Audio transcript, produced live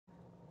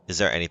Is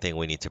there anything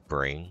we need to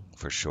bring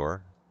for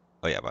sure?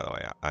 Oh yeah, by the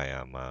way, I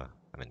am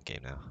I'm in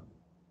game now.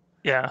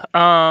 Yeah.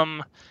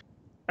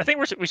 I think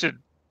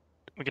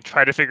we could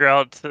try to figure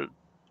out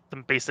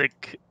some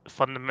basic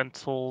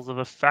fundamentals of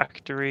a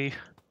factory.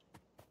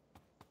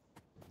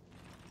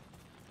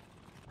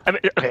 I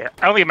mean, okay,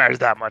 I don't think it matters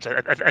that much.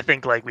 I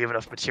think like we have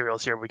enough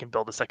materials here, we can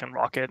build a second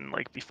rocket and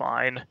like be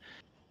fine.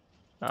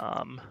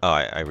 Um, Oh,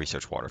 I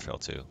researched water fill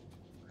too.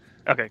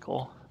 okay,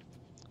 cool.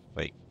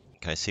 Wait,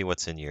 can I see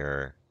what's in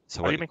your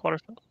so How do you make water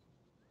cells?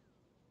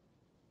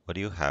 what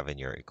do you have in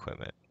your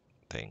equipment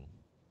thing?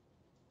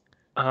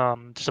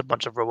 Just a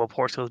bunch of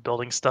roboports with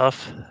building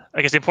stuff.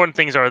 I guess the important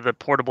things are the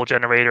portable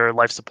generator,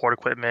 life support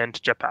equipment,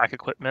 jetpack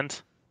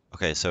equipment.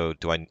 Okay, so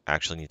do I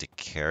actually need to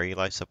carry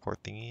life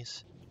support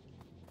thingies?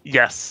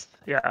 Yes,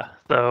 yeah.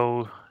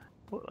 So,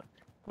 what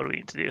do we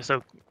need to do?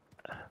 So,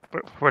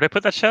 where did I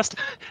put that chest?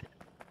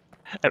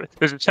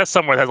 There's a chest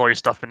somewhere that has all your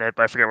stuff in it,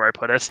 but I forget where I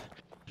put it.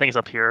 I think it's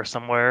up here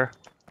somewhere.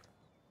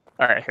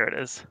 All right, here it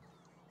is.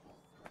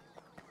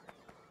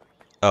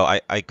 Oh,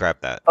 I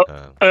grabbed that.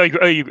 Oh,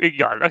 you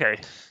got it. Okay.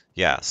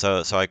 Yeah,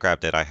 so I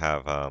grabbed it. I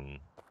have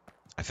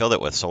I filled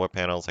it with solar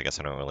panels. I guess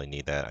I don't really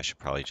need that. I should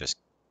probably just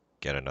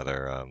get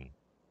another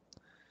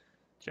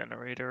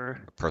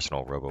Generator.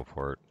 personal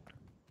roboport.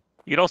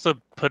 You could also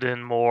put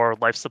in more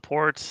life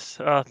support,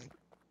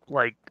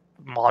 like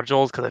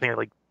modules, because I think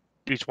like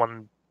each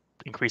one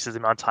increases the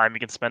amount of time you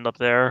can spend up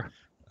there.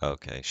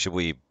 Okay, should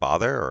we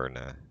bother or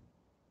nah?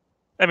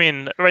 I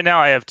mean, right now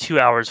I have 2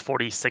 hours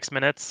 46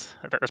 minutes.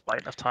 I bet that's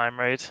probably enough time,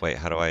 right? Wait,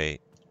 how do I?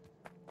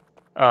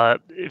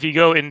 If you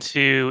go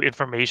into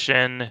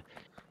information,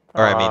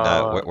 Or I mean,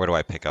 uh, where do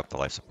I pick up the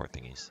life support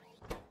thingies?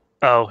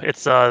 oh,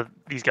 it's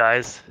these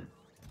guys,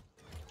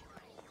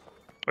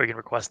 or you can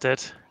request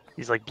it.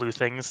 These like blue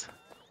things,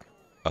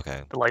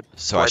 Okay, the light,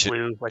 so the I light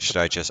blue. Like, should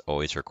I just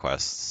always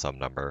request some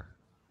number?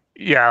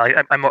 yeah,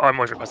 like, I'm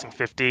always requesting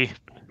 50.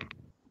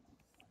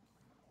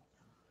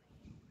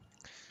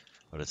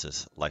 What is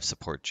this? Life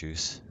support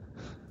juice?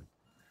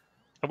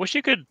 I wish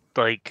you could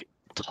like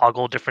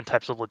toggle different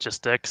types of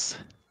logistics.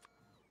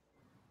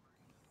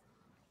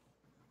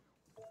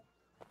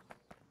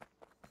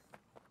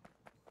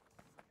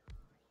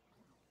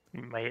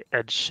 My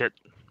edge shit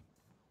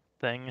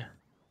thing.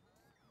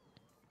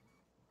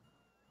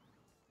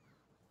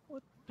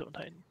 What don't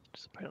I?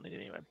 Just apparently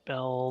need my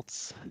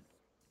belts.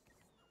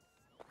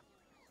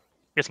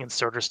 Guessing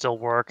inserters still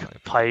work. I put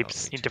about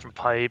Pipes, way need too different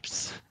much on.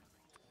 pipes.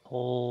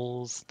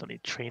 Holes. Don't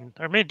need train.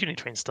 Or maybe do need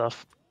train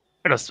stuff.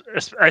 Or no,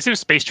 I assume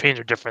space trains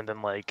are different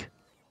than like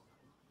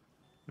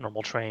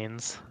normal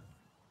trains.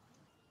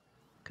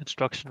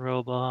 Construction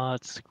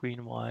robots,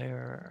 green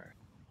wire.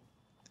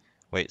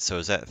 Wait, so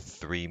is that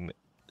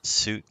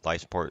suit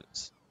life support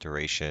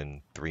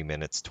duration 3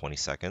 minutes 20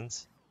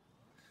 seconds?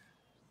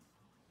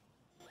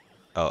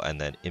 Oh,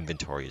 and then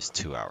inventory is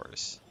 2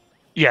 hours.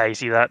 Yeah, you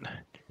see that.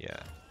 Yeah.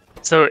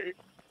 So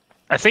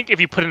I think if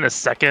you put in a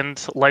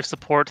second life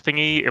support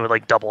thingy, it would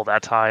like double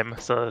that time.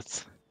 So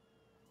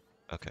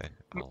Okay.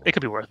 it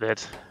could be worth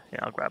it. Yeah,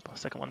 I'll grab a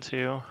second one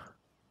too.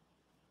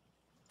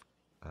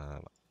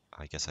 Um,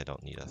 I guess I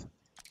don't need a.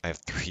 I have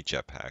 3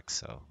 jetpacks,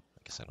 so I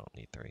guess I don't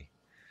need 3.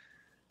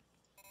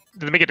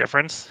 Did it make a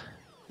difference?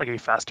 Like, are you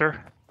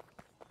faster?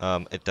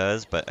 It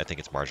does, but I think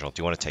it's marginal. Do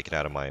you want to take it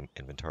out of my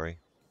inventory?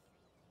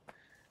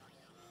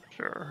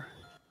 Sure.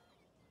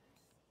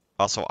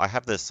 Also, I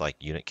have this like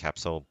unit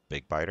capsule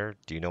big biter.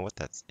 Do you know what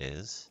that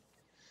is?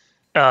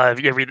 Did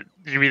you read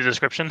the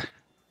description?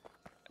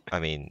 I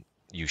mean,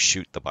 you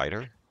shoot the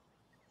biter.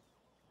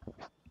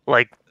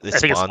 Like, It I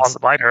think it spawns spawns. a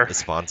biter. It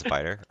spawns a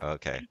biter.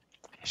 Okay.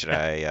 Should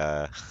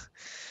I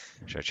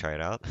should I try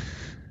it out?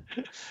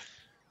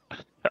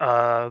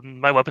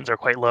 My weapons are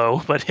quite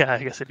low, but yeah,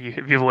 I guess if you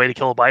have a way to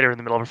kill a biter in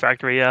the middle of a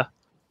factory, yeah.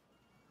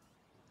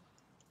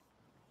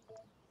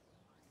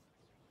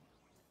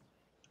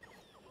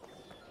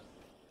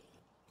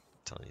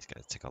 Telling these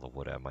guys to take all the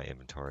wood out of my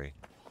inventory.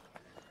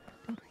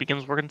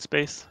 Beacons work in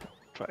space.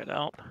 Try it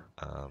out.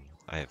 Um,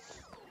 I have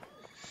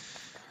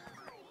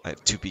I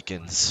have 2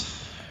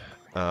 beacons.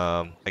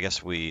 I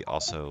guess we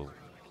also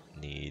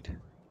need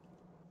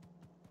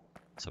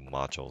some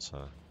modules,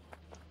 huh?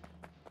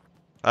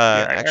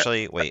 Yeah,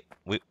 Actually, wait.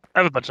 I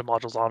have a bunch of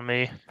modules on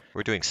me.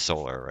 We're doing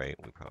solar, right?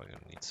 We probably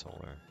gonna need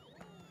solar.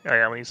 Oh,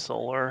 yeah, we need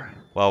solar.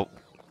 Well,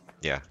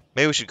 yeah.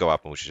 Maybe we should go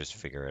up and we should just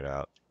figure it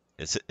out.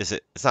 It's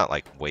not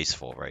like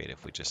wasteful, right?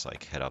 If we just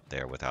like head up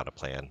there without a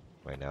plan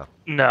right now.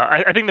 No,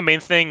 I think the main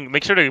thing,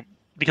 make sure to,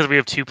 because we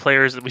have 2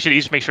 players, we should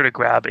each make sure to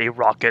grab a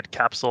rocket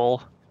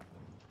capsule.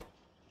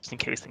 Just in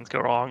case things go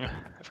wrong.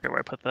 I forget where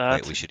I put Wait,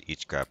 that. we should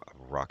each grab a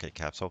rocket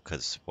capsule,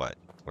 because what?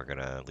 We're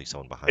gonna leave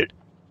someone It, behind?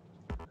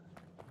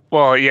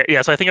 well,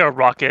 yeah, so I think our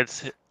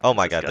rockets Oh is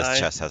my this god, this guy.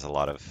 chest has a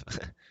lot of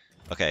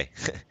Okay.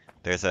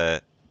 There's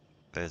a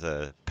there's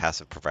a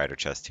passive provider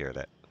chest here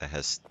that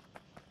has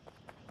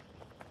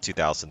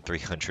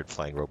 2,300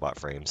 flying robot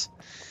frames.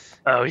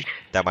 Oh,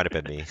 That might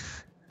have been me.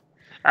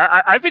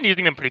 I've been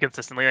using them pretty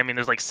consistently. I mean,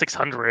 there's like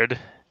 600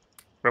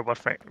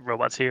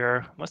 robots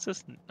here. What's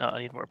this? No,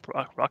 I need more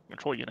rocket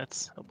control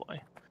units. Oh boy.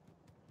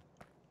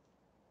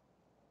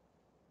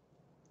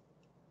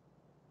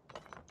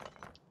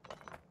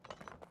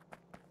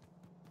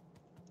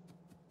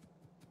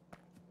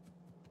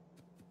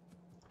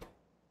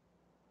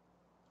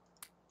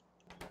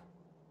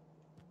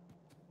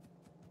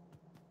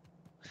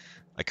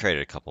 I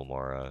created a couple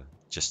more,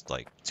 just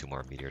like 2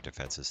 more meteor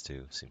defenses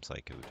too. Seems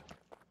like it would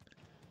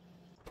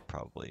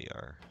probably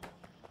are.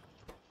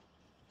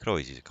 Could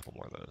always use a couple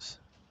more of those.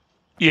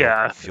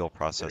 Yeah. Fuel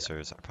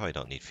processors. I probably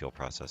don't need fuel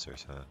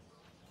processors, huh?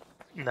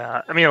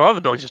 Nah. I mean, a lot of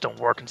the buildings just don't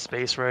work in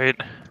space, right?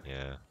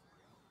 Yeah.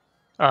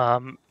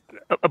 Um,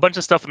 a bunch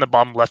of stuff in the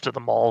bottom left of the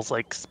malls,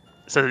 like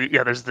so.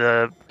 Yeah, there's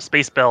the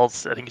space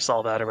belts. I think you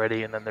saw that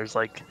already, and then there's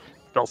like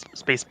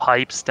space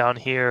pipes down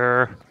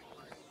here.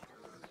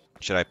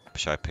 Should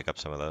I pick up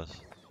some of those?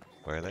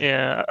 Where are they?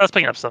 Yeah, I was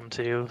picking up some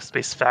too.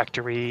 Space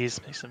factories,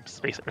 some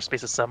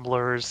space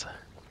assemblers.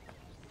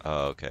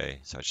 Oh, okay.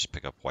 So I just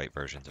pick up white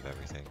versions of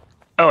everything.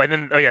 Oh, and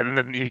then and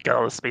then you got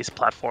all the space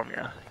platform.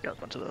 Yeah, you got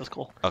a bunch of those.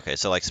 Cool. Okay,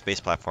 so like space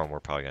platform, we're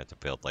probably gonna have to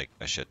build like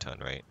a shit ton,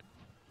 right?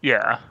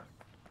 Yeah.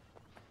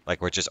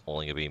 Like we're just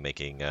only gonna be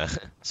making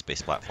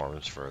space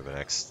platforms for the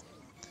next.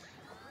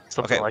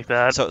 Something Okay, like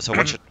that. so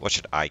what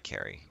should I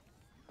carry?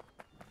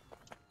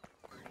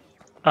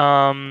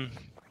 um,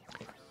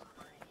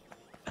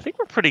 I think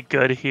we're pretty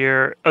good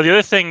here. Oh, the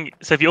other thing,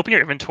 so if you open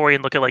your inventory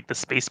and look at like the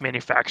space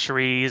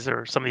manufactories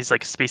or some of these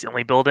like space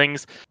only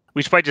buildings,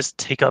 we should probably just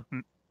take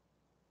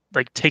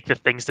the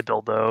things to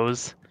build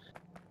those.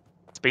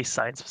 Space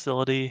science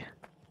facility.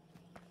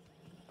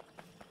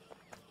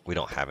 We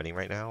don't have any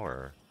right now,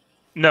 or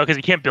No, because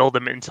you can't build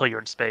them until you're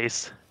in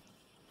space,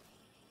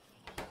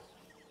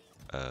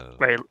 oh,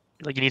 right?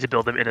 Like you need to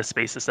build them in a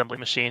space assembly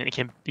machine.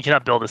 You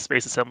cannot build a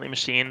space assembly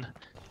machine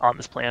on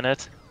this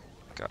planet.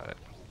 got it.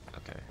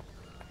 Okay.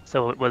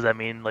 So what does that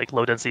mean? Like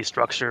low density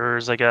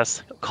structures, I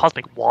guess.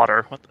 Cosmic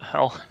water. What the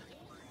hell?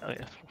 Oh,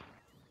 yeah.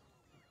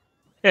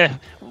 Yeah,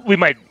 we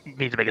might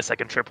need to make a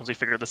second trip once we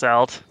figure this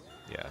out.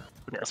 Yeah. Yeah,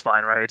 that's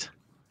fine, right?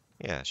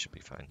 Yeah, it should be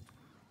fine.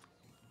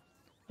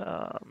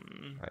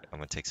 Right, I'm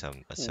gonna take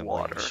some assembling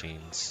Water.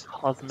 machines.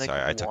 Cosmic Sorry,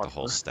 I water. took the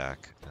whole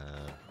stack.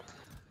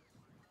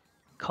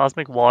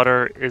 Cosmic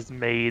water is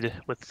made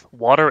with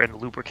water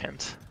and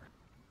lubricant.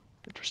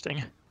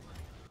 Interesting.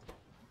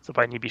 So if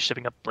I need to be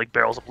shipping up like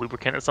barrels of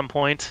lubricant at some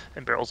point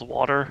and barrels of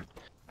water.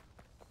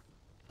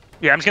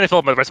 Yeah, I'm just gonna fill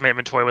up the rest of my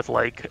inventory with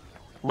like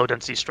low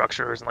density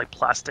structures and like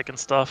plastic and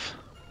stuff.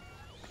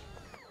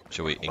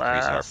 Should we increase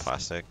our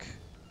plastic?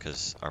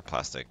 Because our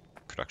plastic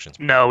production's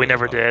No, we really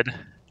never low. did.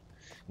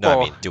 No, I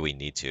Well, mean, do we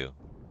need to?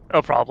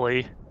 oh,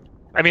 probably.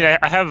 I mean, Okay.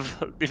 I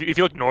have. If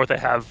you look north, I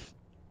have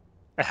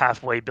a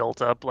halfway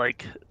built up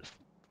like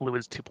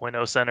Fluids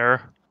 2.0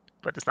 center,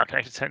 but it's not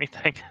connected to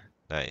anything.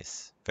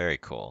 Nice. Very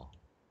cool.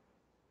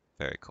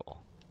 Very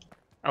cool.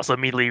 I also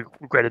immediately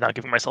regretted not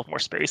giving myself more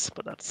space,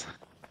 but that's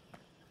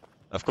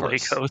Of the way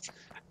it course. goes.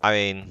 I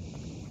mean,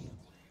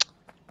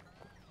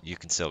 you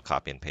can still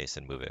copy and paste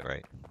and move it,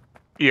 right?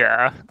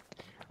 Yeah.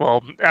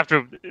 Well,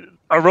 after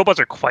our robots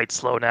are quite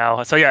slow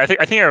now, so yeah, I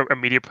think our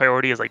immediate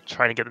priority is like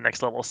trying to get the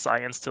next level of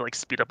science to like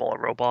speed up all our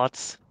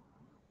robots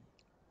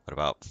What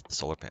about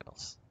solar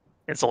panels?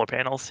 and solar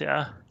panels.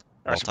 Yeah.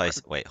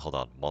 Wait, hold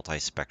on.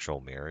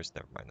 Multispectral mirrors?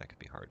 Never mind, that could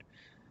be hard.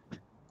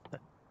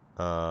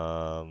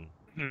 Um,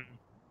 Hmm,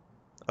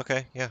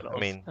 okay, yeah, what I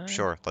else? mean,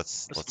 sure.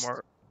 Just Let's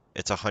more.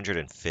 it's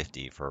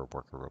 150 for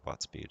worker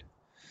robot speed.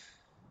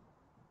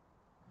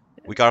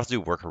 We gotta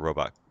do worker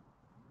robot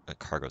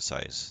cargo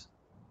size.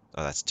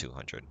 Oh, that's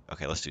 200.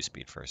 Okay, let's do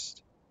speed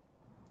first.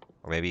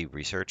 Or maybe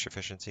research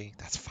efficiency?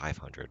 That's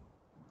 500.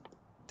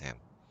 Damn.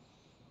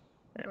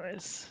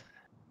 Anyways,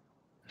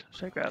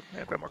 should I grab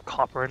more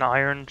copper and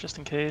iron just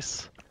in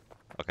case?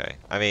 Okay.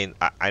 I mean,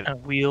 I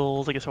And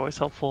wheels, I guess, are always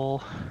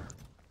helpful.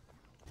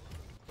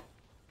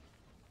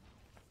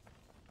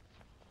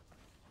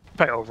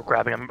 Probably over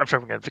grabbing. I'm sure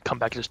we're gonna have to come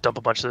back and just dump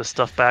a bunch of this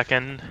stuff back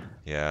in.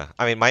 yeah.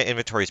 I mean, my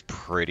inventory's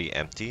pretty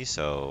empty,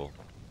 so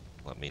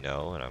let me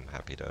know, and I'm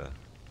happy to.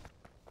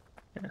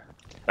 Yeah.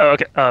 Oh,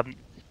 okay.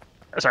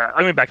 Sorry, I'm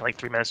gonna be back in like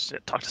 3 minutes to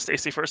talk to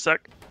Stacy for a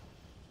sec.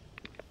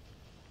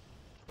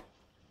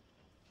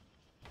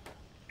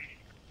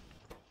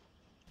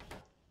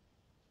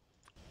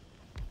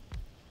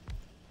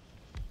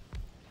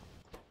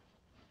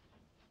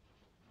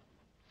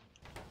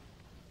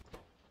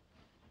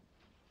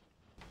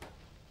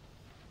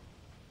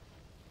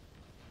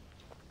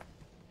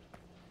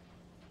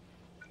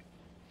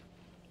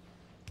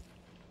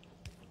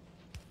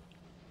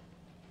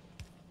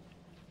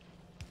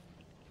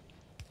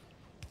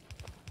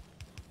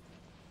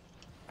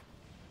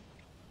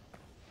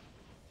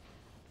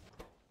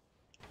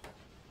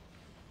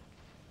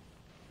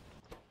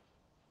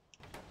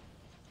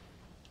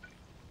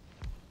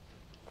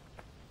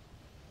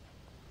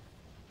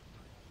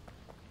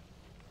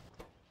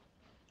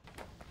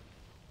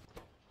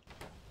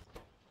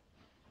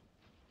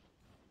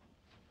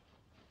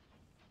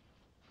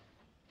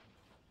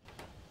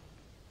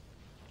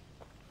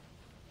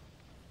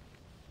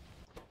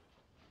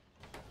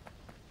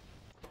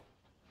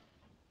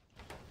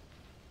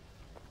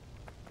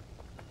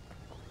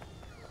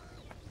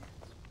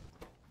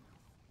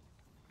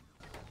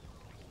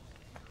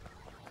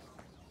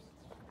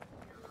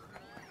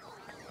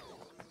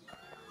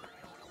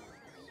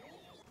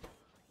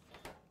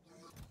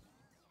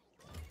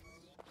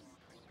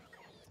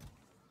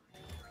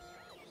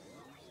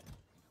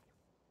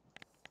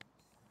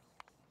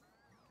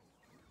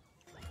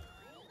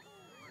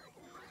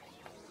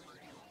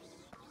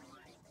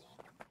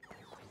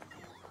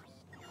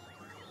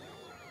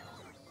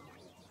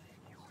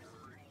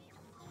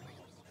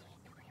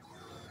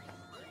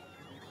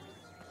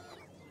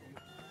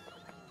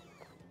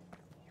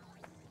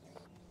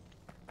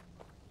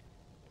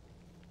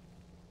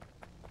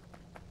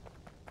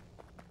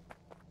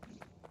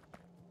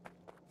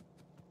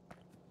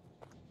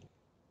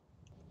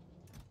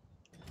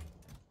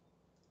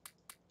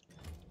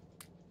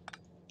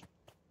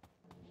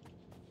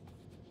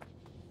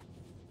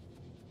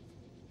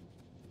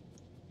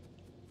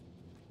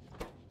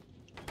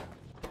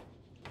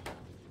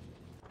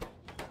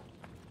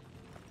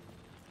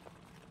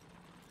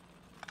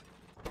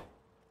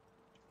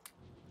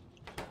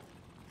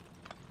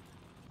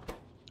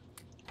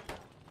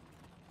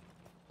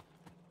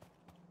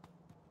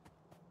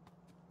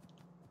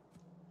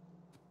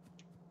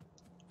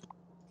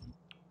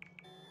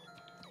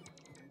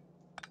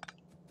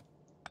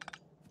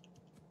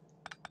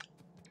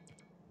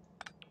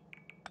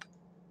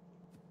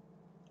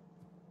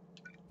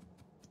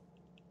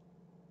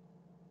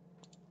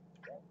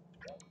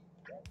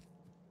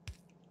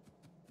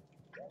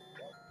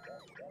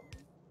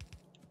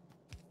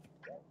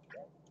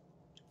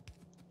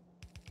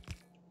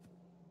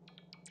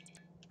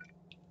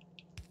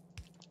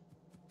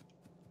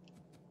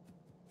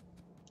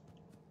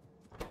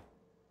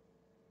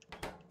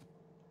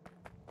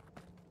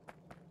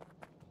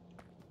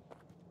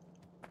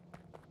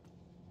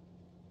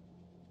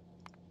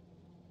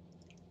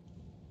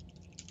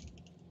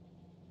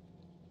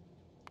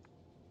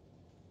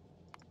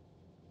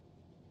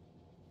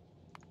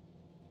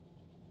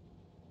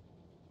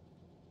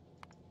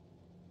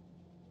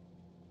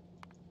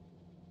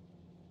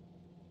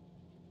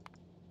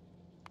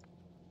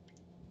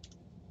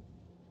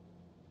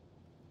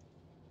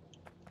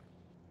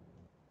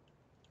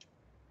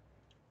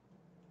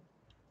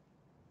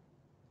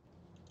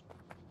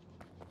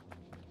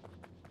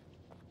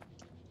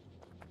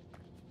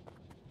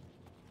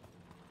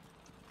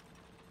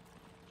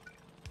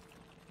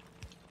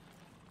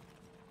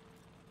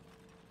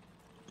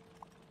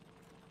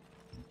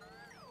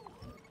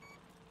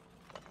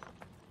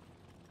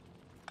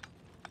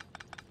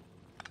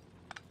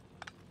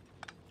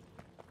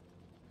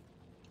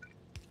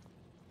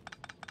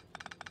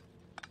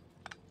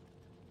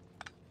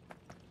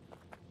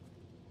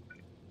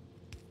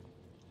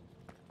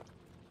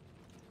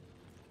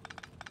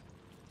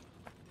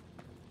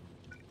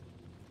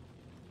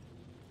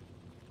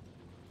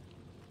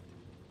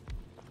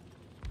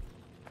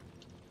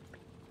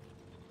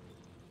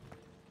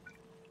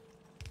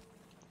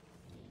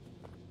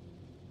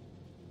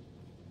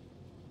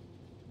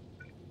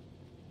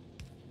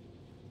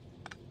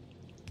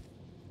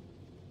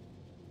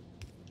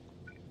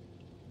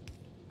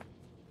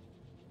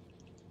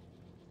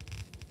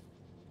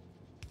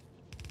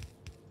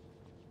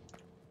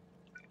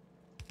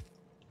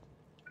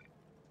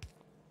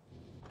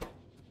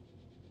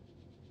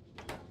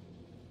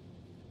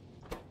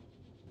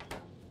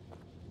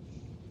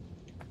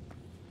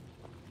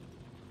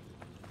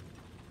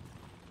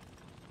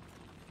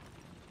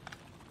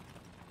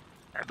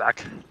 Right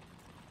back.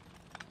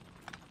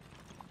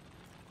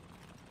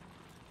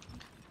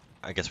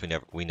 I guess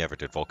we never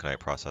did vulcanite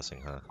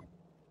processing, huh?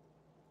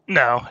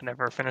 No, I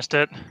never finished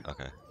it.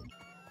 Okay.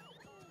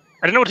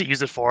 I didn't know what to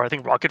use it for. I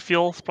think rocket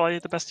fuel is probably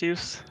the best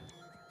use,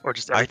 or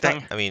just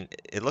everything. I mean,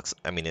 it looks.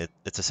 I mean,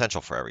 it's essential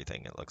for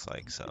everything. It looks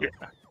like so. Yeah.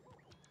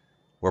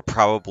 We're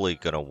probably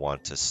gonna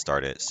want to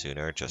start it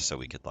sooner, just so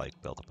we could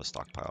like build up a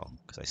stockpile.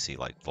 Because I see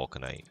like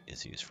vulcanite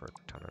is used for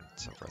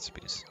tons of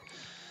recipes.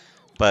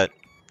 But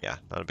yeah,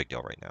 not a big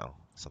deal right now.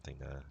 Something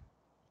to.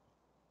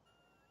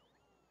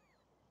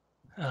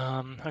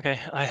 Okay,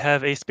 I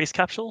have a space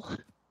capsule.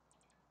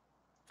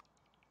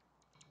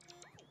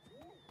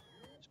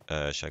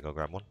 Should I go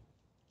grab one?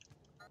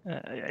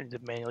 I need to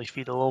manually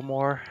feed a little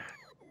more.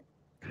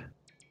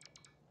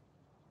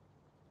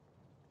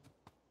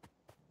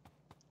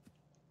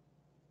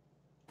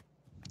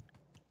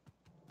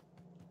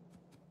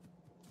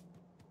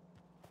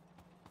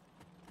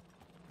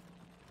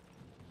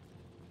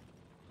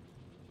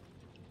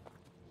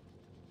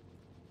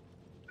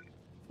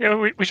 Yeah,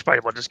 we should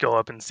probably just go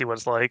up and see what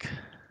it's like.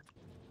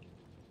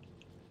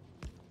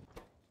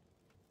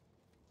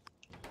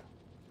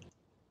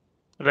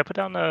 Did I put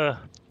down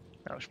a...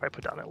 No, I should probably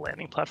put down a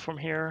landing platform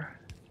here.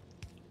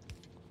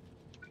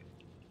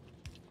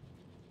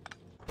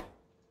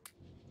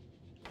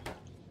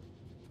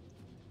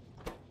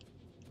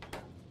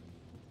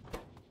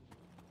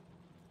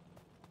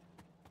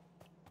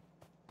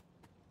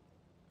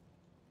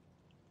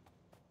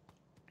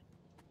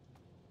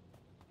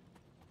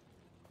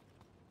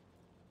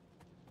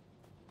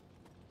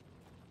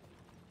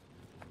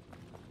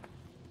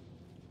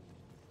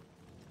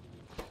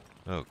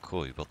 Oh,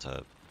 cool. You built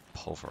a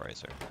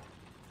pulverizer.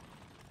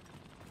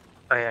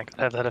 Oh yeah,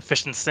 gotta have that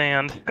efficient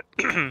sand.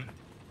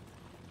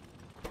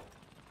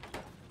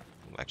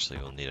 Actually,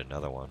 we'll need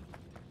another one.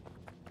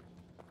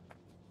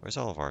 Where's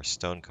all of our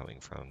stone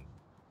coming from?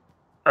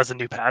 That's a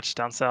new patch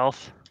down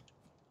south.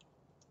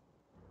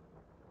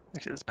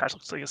 Actually, this patch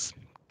looks like it's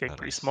getting Oh,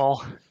 pretty nice.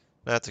 small.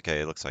 That's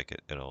okay. It looks like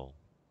it'll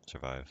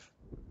survive.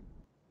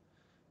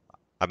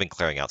 I've been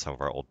clearing out some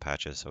of our old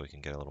patches so we can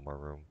get a little more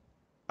room.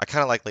 I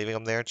kind of like leaving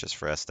them there just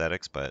for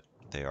aesthetics, but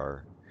we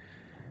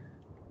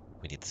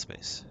need the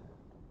space.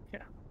 Yeah.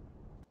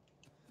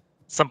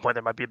 At some point,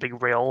 there might be a big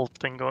rail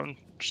thing going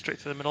straight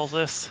through the middle of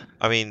this.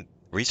 I mean,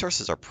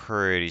 resources are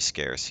pretty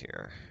scarce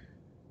here.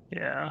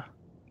 Yeah.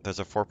 There's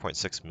a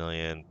 4.6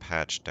 million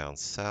patch down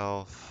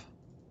south.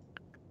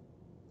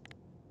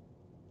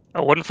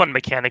 Oh, one fun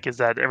mechanic is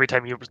that every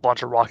time you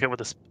launch a rocket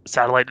with a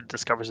satellite, it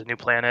discovers a new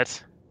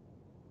planet.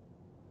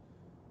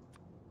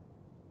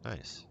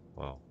 Nice.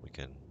 Well, we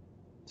can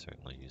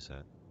certainly use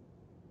that.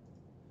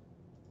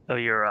 Oh,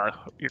 your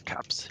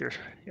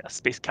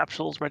space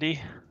capsule's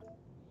ready.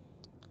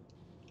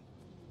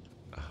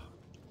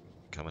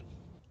 Coming.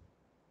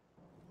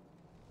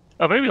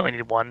 Oh, maybe we only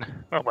need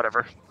one. Oh,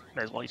 whatever.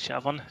 May as well each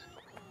have one. Wait,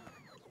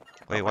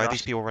 Oh my why are gosh.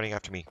 these people running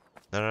after me?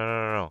 No, no, no,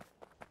 no, no.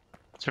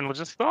 Turn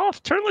logistics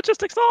off! Turn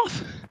logistics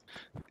off!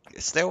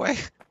 Stay away.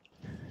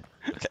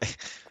 Okay.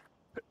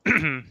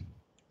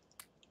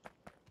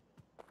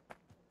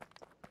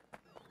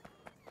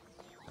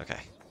 Okay.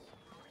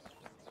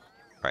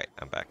 Right,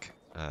 I'm back.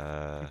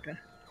 Okay.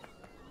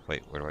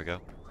 Wait, where do I go?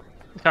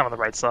 It's kind of on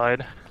the right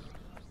side.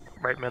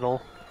 Right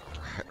middle.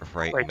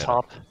 Right Right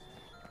middle. top.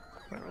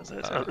 Where was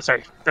it? Oh,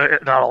 sorry.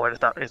 Not all the way to the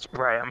top. It's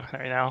where I am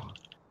right now.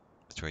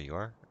 That's where you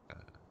are?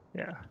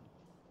 Yeah.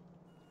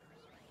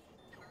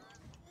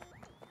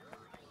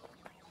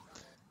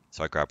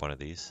 So I grab one of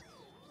these.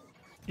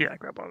 Yeah,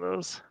 grab one of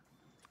those.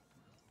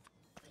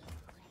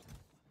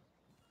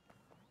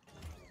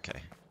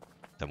 Okay.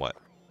 Then what?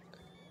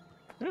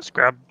 Just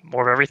grab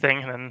more of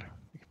everything and then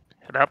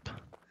head up.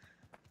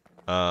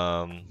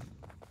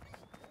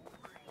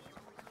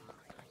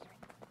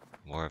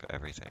 More of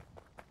everything.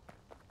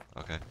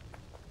 Okay.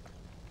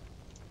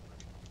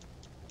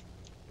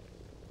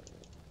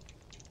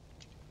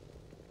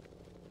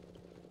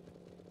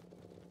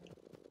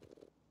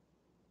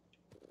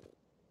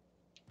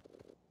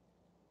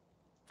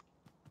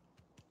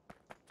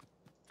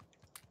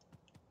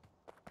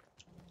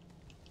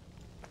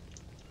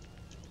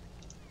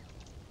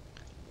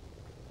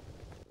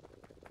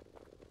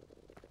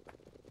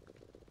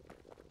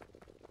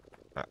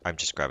 I'm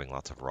just grabbing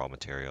lots of raw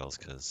materials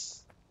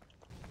because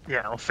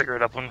Yeah, we'll figure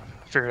it out when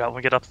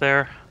we get up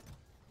there.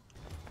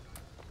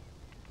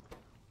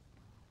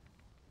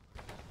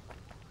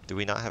 do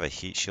we not have a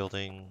heat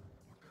shielding?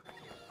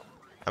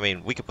 I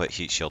mean, we could put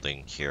heat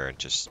shielding here and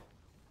just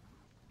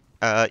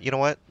you know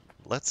what?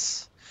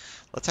 Let's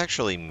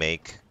actually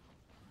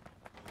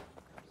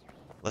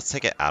let's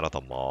take it out of the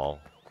mall,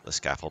 the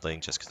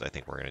scaffolding, just because I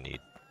think we're gonna need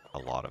a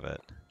lot of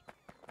it.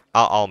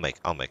 I'll make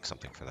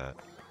something for that.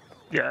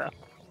 Yeah.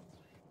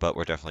 But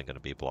we're definitely gonna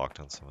be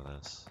blocked on some of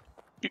this.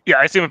 Yeah,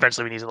 I assume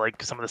eventually we need to,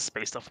 like, some of the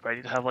space stuff, but I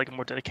need to have, like, a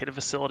more dedicated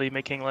facility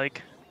making,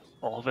 like,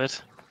 all of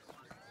it.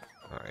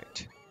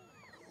 Alright.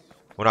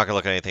 We're not gonna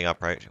look anything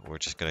up, right? We're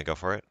just gonna go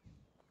for it?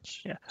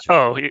 Yeah.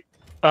 Sure.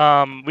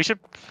 Oh, we should...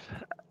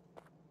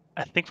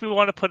 I think we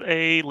want to put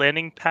a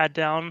landing pad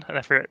down, and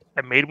I forget.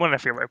 I made one. I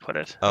forget where I put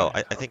it. Oh,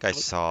 I think I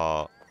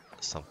saw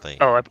something.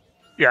 Oh,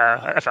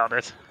 yeah, I found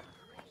it.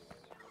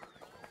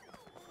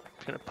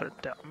 I'm gonna put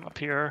it down up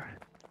here.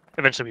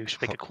 Eventually, we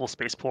should make a cool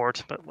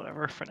spaceport, but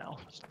whatever. For now,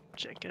 let's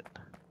jank it.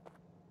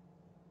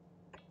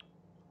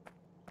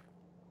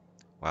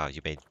 Wow,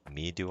 you made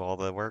me do all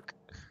the work?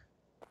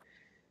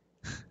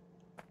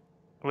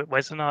 Wait, why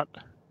is it not?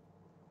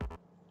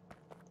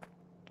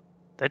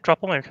 Did I drop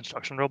all my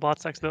construction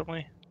robots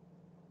accidentally?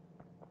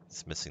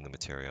 It's missing the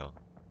material.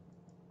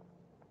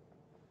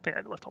 I think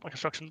I left all my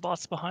construction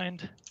bots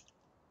behind.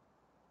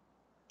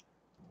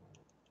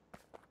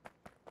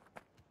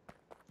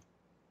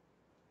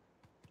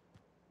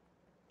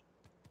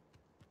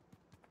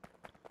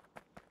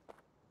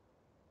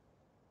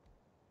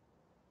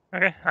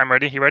 Okay, I'm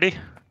ready. You ready?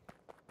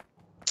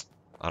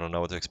 I don't know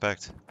what to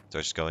expect. Do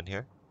I just go in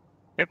here?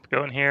 Yep,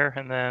 go in here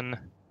and then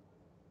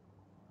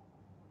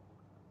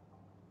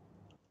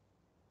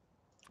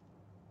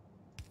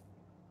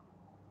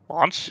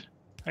launch,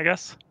 I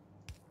guess.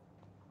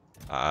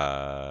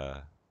 Uh,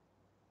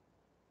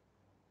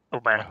 Oh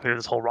man, we have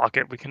this whole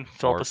rocket we can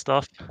fill up with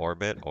stuff.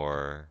 Orbit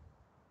or...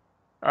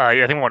 Yeah, I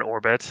think we want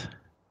orbit.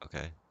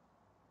 Okay.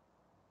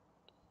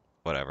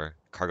 Whatever.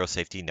 Cargo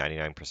safety,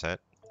 99%.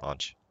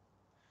 Launch.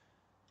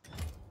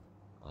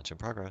 Launch in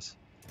progress.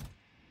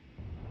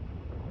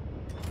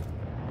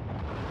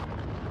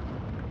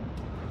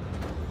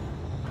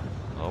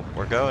 Oh,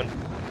 we're going.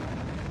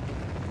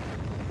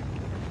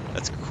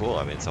 That's cool.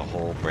 I mean, it's a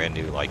whole brand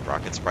new, like,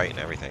 rocket sprite and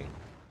everything.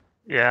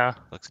 Yeah,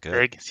 Looks good.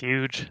 big, it's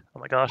huge. Oh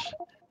my gosh.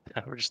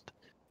 Yeah, we're just...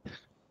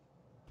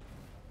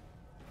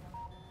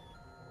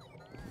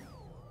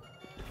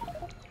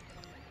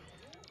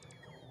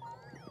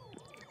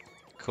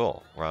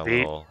 Cool. We're on a Sweet.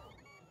 little...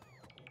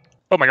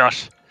 Oh my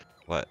gosh.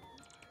 What?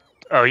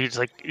 Oh, you just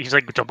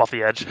like jump off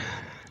the edge.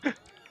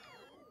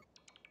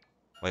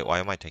 Wait, why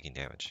am I taking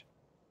damage?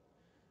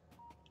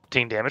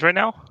 Taking damage right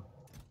now?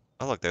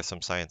 Oh, look, there's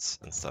some science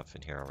and stuff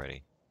in here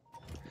already.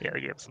 Yeah,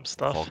 you have some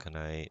stuff.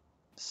 Vulcanite,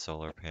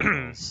 solar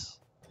panels.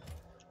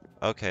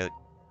 Okay.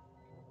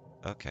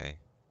 Okay.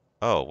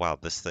 Oh, wow,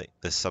 this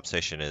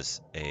substation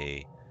is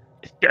a...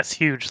 Yeah, it's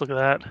huge. Look at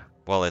that.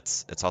 Well,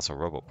 it's also a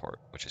roboport,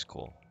 which is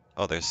cool.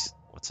 Oh, there's...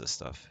 What's this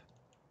stuff?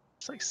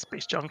 It's like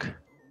space junk.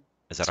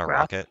 Is that our Scrap.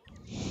 rocket?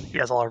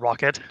 Yeah, it's all a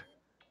rocket.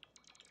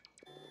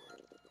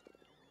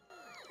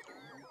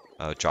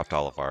 Oh, it dropped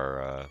all of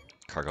our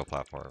cargo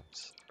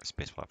platforms, or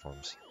space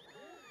platforms.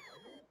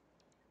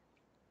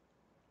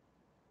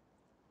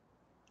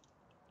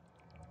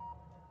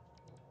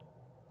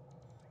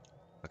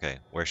 Okay,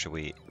 where should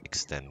we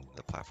extend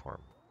the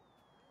platform?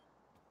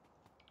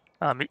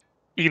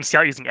 You can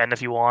scout using N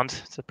if you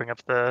want to bring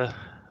up the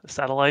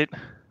satellite.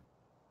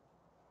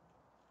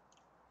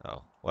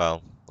 Oh,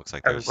 well, looks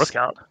like Or there's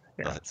scout.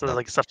 Yeah, nothing, so there's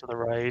like stuff to the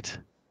right.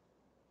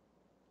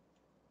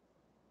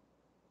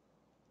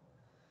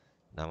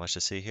 not much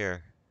to see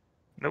here.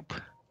 Nope.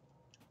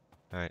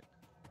 All right.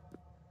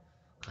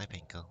 Hi,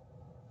 Bingo.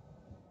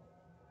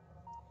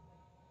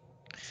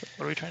 So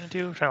what are we trying to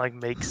do? We're trying to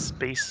like make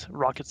space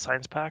rocket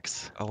science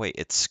packs. Oh wait,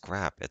 it's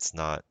scrap. It's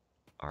not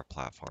our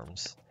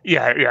platforms.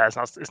 Yeah,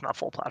 it's not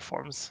full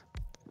platforms.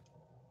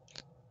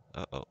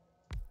 Uh-oh.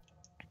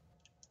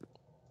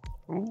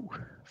 Ooh,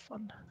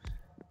 fun.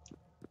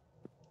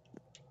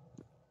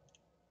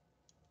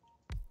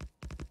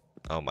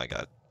 Oh my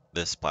god.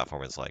 This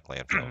platform is like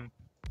landfill.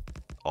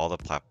 all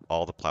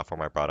the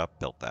platform I brought up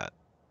built that.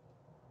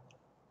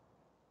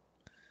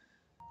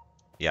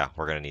 Yeah,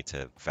 we're gonna need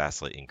to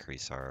vastly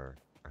increase our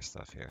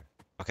stuff here.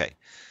 Okay.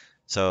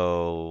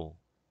 So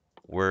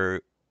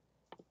what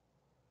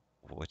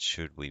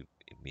should we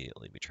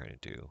immediately be trying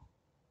to do?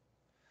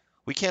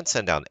 We can't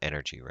send down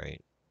energy,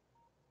 right?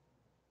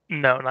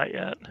 No, not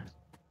yet.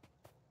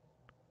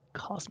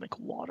 Cosmic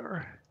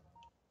water.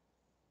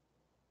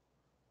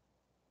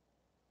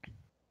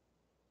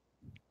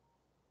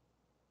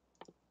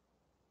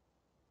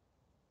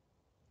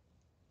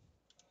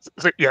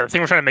 So, yeah, the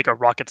thing we're trying to make are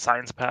rocket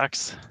science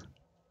packs.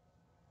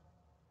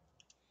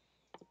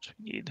 Which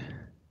we need.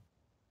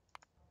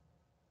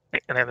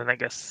 And then I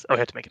guess, oh, I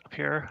have to make it up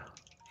here.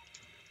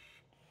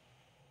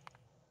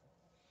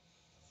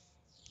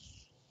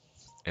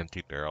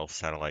 Empty barrel,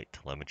 satellite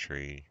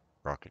telemetry,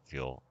 rocket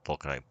fuel,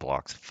 vulcanite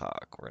blocks.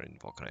 Fuck, we're gonna need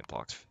vulcanite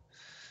blocks.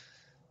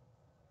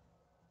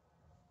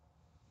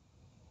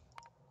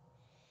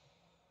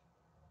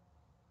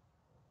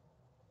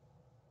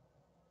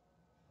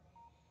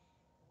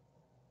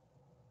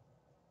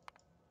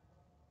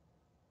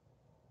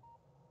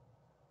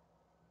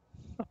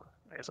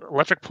 Okay, so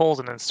electric poles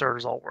and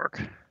inserters all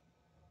work.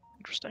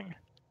 Interesting.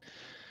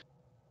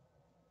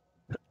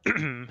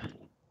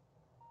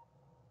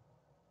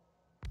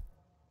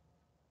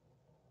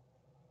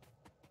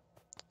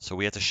 So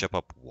we have to ship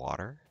up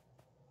water?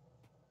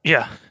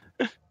 Yeah.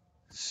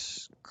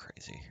 It's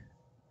crazy.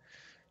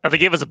 They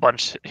gave us a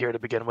bunch here to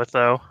begin with,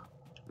 though.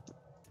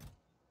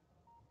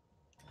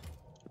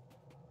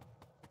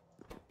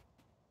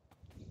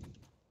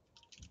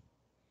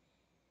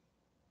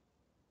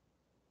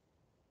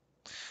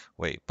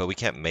 Wait, but we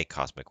can't make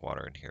cosmic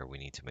water in here. We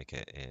need to make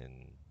it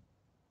in...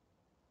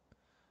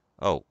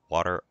 Oh,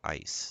 water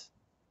ice.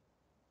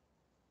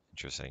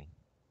 Interesting.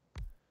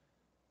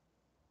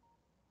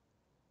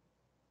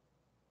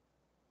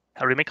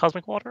 How do we make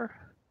cosmic water?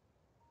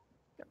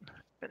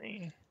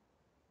 Any...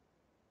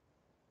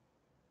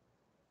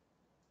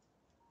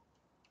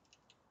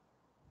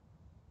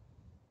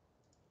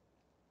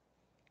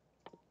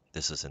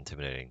 This is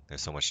intimidating.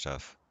 There's so much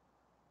stuff.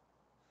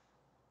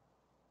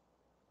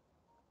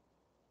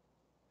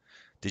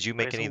 Did you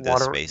make There's any of the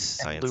water space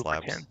and science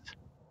labs? lubricant.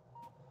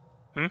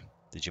 Hmm?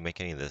 Did you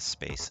make any of the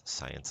space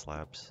science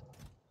labs?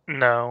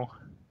 No.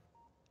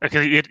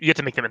 Because you have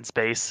to make them in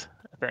space,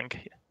 I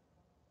think.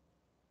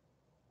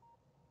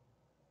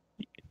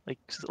 Like,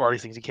 a lot of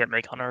these things you can't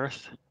make on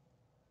Earth.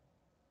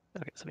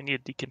 Okay, so we need a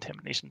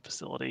decontamination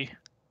facility.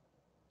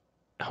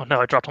 Oh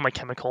no, I dropped all my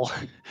chemical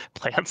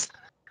plants.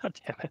 God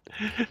damn it.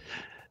 I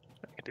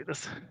can do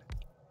this.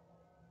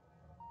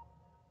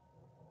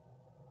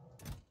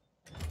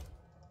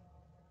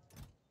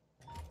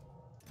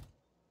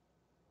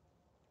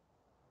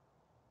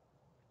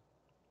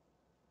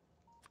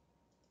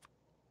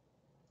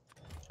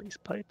 Please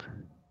pipe.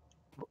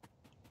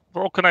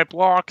 Vulcanite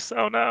blocks.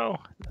 Oh no.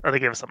 Oh, they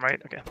gave us some,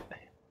 right? Okay.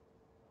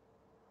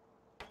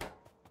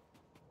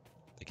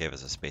 They gave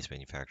us a space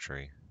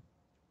manufactory.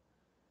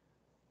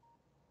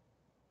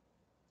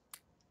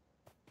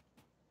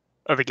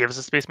 Oh, they gave us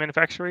a space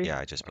manufactory. Yeah,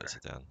 I just placed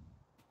it down.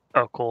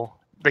 Oh, cool.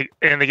 They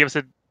gave us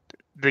a.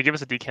 They give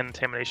us a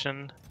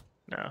decontamination.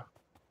 No.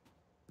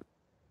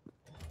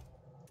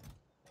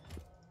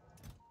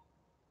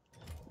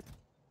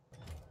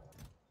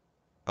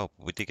 Oh,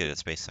 we did get a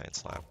space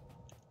science lab.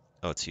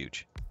 Oh, it's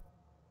huge.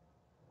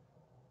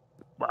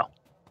 Wow.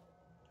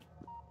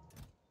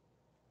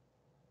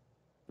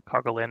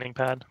 Cargo landing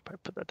pad. Probably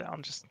put that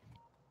down. Just.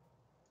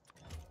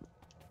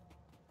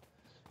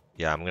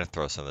 Yeah, I'm gonna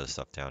throw some of this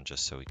stuff down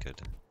just so we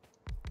could.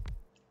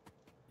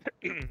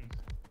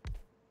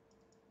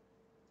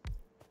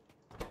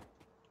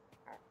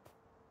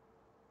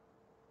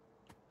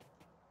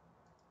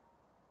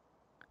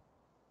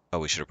 Oh,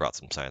 we should have brought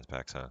some science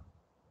packs, huh?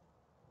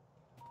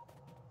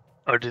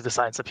 Or do the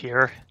science up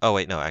here. Oh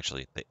wait, no,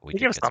 actually, we They did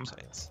give us get some some.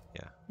 science.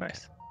 Yeah.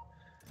 Nice.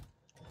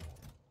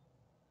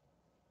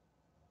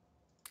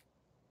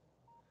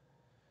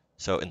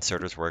 So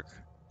inserters work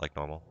like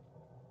normal.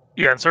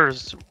 Yeah, and sort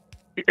of.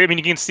 I mean,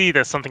 you can see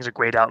that some things are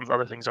grayed out and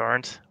other things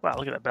aren't. Wow,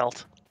 look at that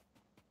belt.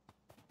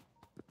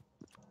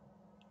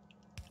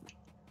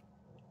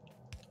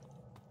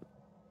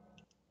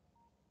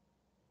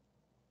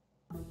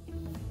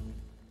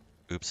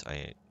 Oops,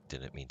 I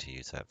didn't mean to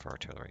use that for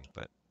artillery,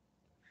 but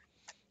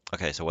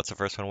okay. So what's the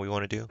first one we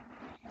want to do?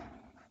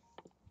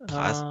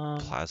 Um,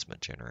 Plasma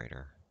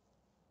generator.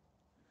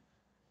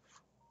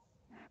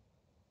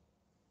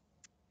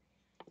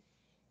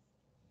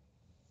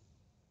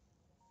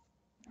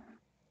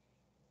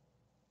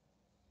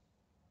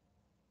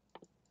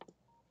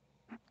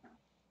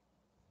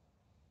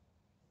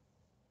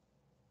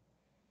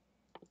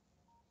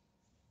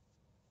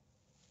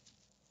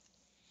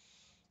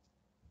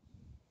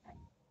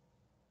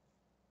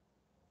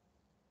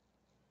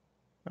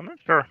 I'm not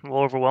sure. I'm a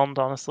little overwhelmed,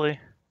 honestly.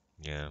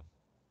 Yeah.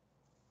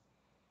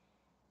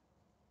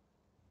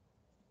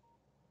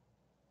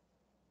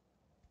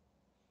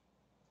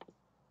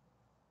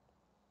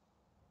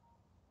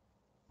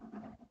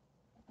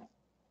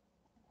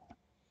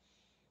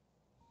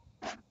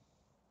 All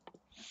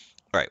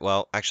right.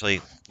 Well,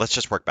 actually, let's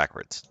just work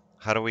backwards.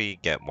 How do we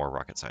get more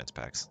rocket science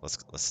packs? Let's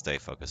stay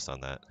focused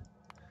on that.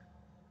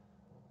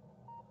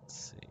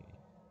 Let's see.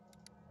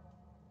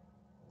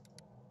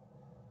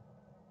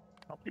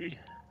 I'll be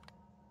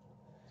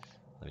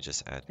Let me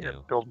just add need to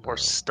new build more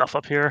stuff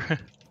up here.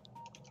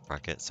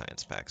 rocket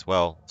science packs.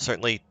 Well,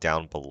 certainly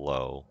down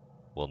below,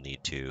 we'll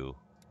need to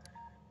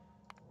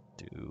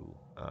do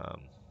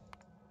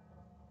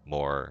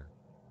more.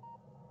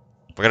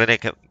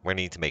 We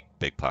need to make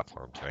big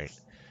platforms, right?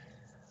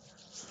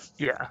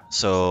 Yeah.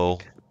 So,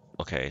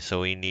 okay,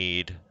 so we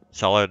need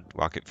solid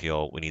rocket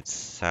fuel. We need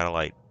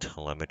satellite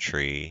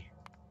telemetry.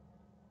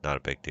 Not a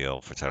big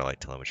deal for satellite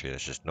telemetry.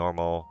 That's just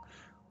normal.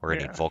 We're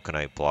gonna need Yeah.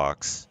 vulcanite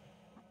blocks.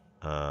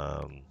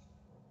 Um,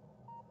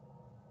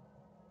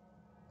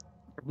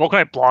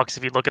 Vulcanite blocks,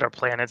 if you look at our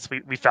planets,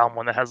 we found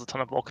one that has a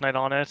ton of vulcanite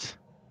on it.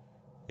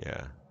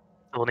 yeah.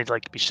 We'll need to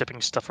like be shipping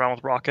stuff around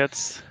with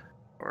rockets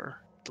or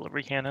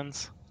delivery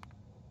cannons.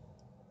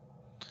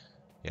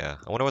 Yeah.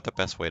 I wonder what the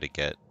best way to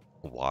get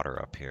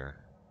water up here.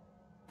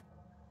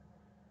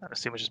 I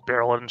assume we just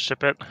barrel it and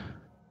ship it.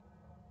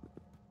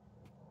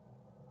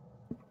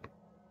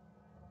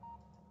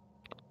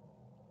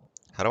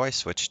 How do I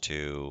switch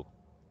to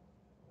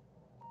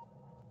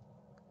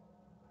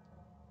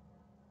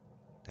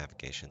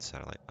navigation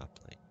satellite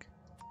uplink?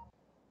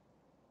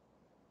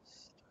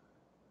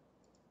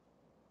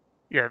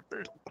 Yeah,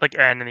 click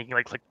N and you can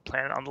like click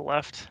planet on the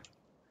left.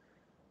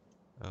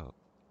 Oh,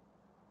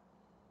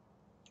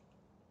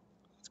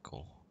 that's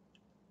cool.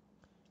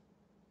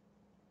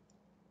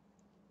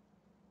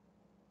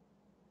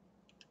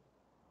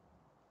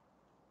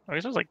 I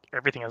guess there's like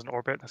everything has an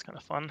orbit. That's kind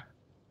of fun.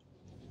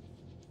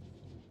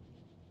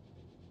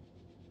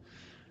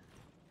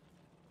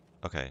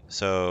 Okay,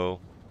 so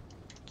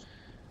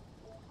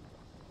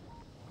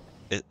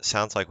it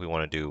sounds like we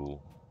want to do.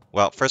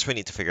 Well, first we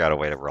need to figure out a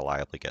way to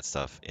reliably get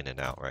stuff in and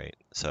out, right?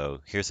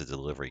 So here's a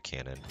delivery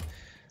cannon.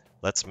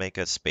 Let's make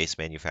a space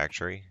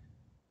manufactory.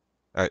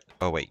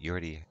 Oh wait, you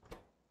already.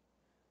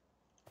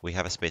 We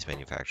have a space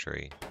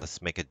manufactory.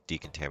 Let's make a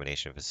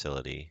decontamination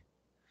facility.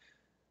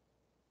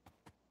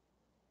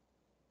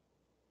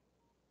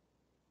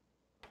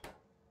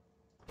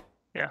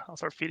 Yeah, I'll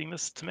start feeding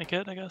this to make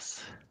it, I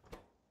guess.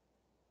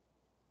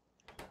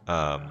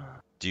 Um,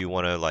 do you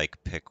want to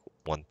like pick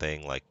one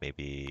thing? Like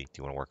maybe, do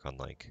you want to work on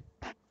like?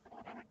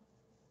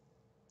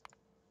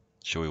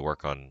 Should we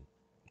work on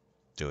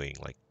doing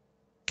like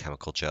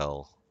chemical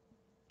gel?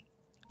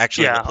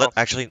 Actually, Yeah,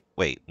 actually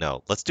wait,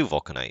 no. Let's do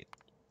vulcanite.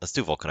 Let's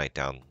do vulcanite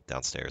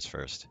downstairs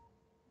first.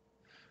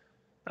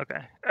 okay.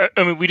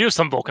 I mean, we do have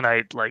some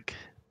vulcanite, like,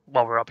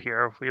 while we're up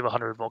here. We have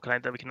 100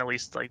 vulcanite that we can at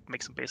least, like,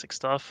 make some basic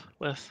stuff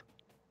with.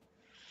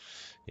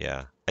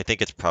 Yeah, I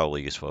think it's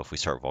probably useful if we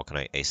start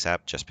vulcanite ASAP,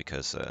 just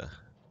because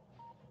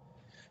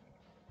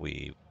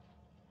we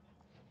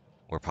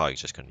we're probably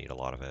just gonna need a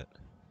lot of it.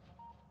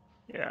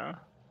 Yeah.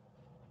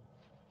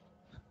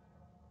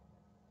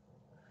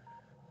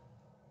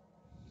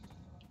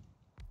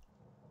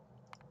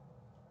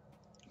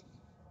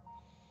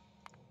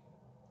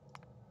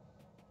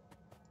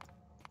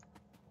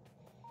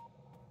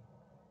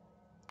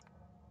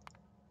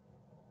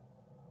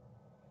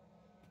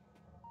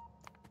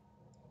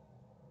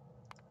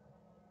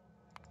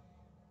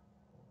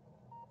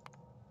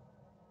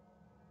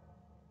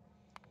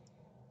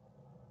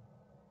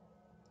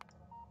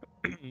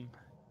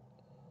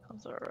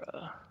 How's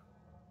our,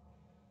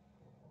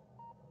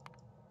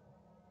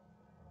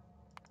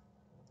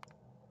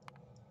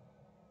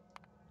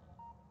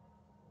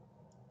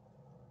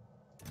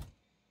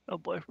 Oh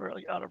boy, we're,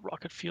 like, out of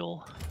rocket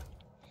fuel.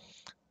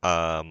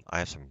 I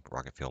have some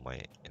rocket fuel in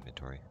my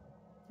inventory.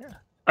 Yeah.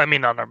 I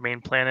mean, on our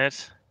main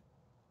planet.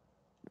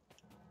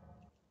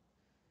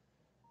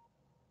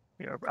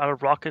 We are out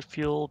of rocket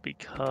fuel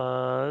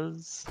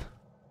because...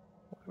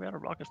 Why are we out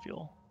of rocket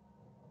fuel?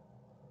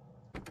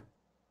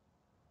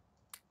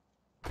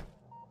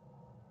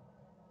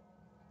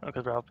 Oh,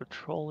 because we're out of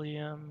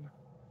petroleum.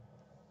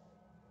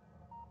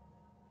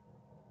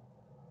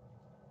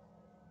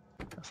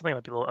 Something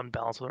might be a little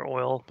unbalanced with our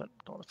oil, but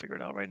don't want to figure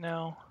it out right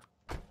now.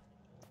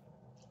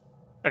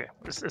 Okay,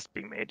 it's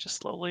being made just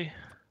slowly.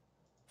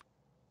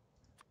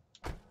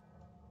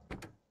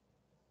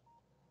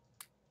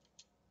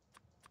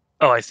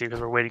 Oh, I see, because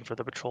we're waiting for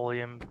the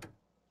petroleum.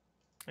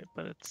 Wait,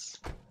 but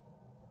it's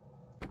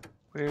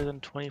greater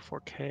than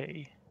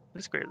 24K.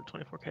 It's greater than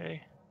 24K.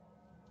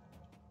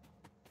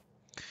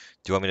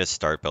 Do you want me to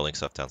start building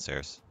stuff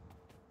downstairs?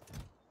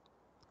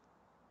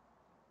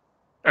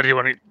 Oh, did you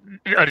want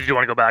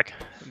to go back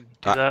and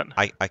do that?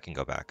 I can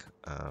go back.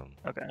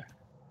 Okay.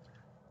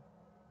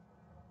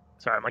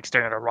 Sorry, I'm like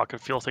staring at our rocket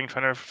fuel thing,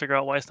 trying to figure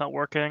out why it's not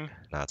working.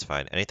 No, it's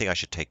fine. Anything I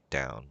should take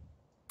down?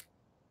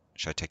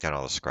 Should I take down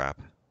all the scrap?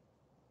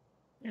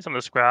 Need some of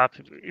the scrap.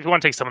 If you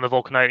want to take some of the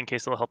vulcanite in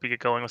case it'll help you get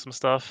going with some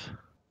stuff.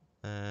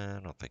 I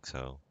don't think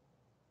so.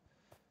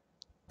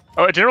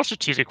 Oh, a general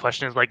strategic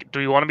question is like, do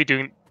we actually want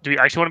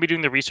to be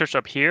doing the research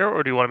up here,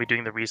 or do we want to be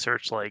doing the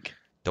research like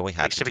Don't we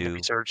have to shipping the do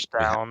research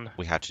down?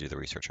 we have to do the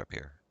research up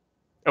here?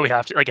 Oh, we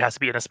have to, like, it has to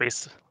be in a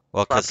space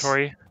Well,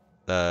 laboratory.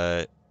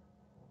 the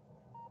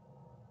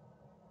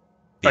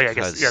Oh yeah, I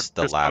guess, yeah, because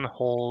the this one lab,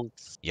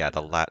 holds. yeah,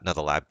 the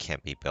lab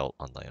can't be built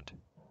on land.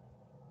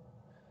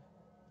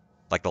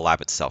 Like the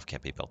lab itself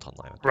can't be built on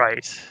land.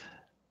 Right.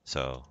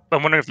 So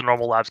I'm wondering if the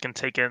normal labs can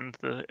take in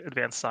the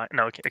advanced science.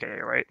 No, okay,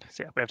 you're right.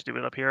 So yeah, we have to do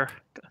it up here.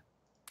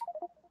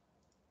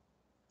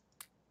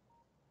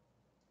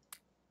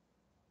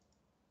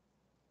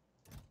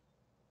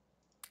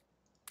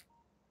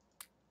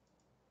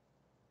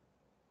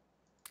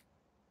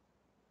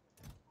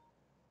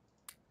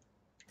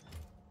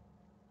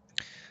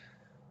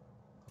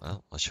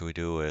 well, what should we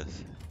do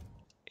with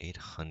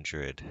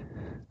 800?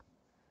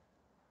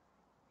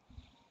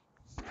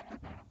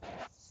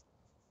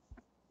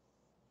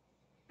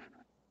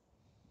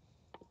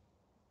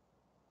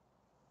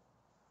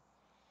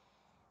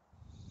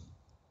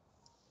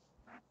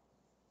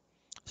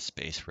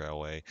 Space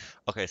railway.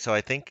 Okay, so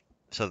I think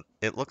so.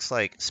 It looks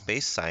like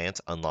space science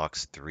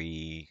unlocks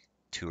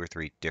two or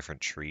three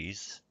different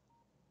trees.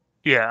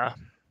 Yeah.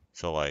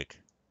 So like,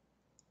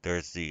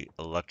 there's the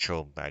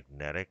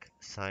electromagnetic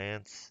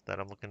science that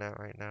I'm looking at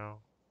right now.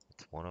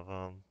 It's one of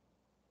them.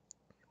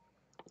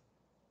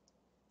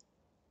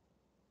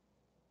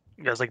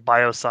 You guys like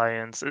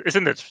bioscience. It's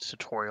in the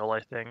tutorial,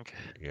 I think.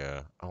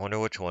 Yeah, I wonder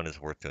which one is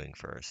worth doing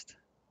first.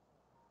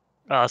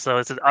 So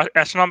it's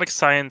astronomic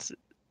science.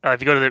 If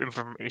you go to the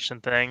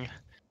information thing,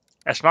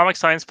 astronomic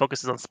science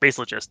focuses on space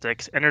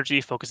logistics.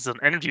 Energy focuses on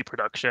energy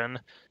production,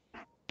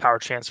 power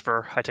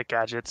transfer, high-tech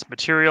gadgets.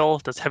 Material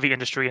does heavy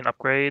industry and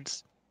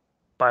upgrades.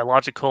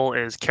 Biological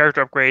is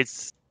character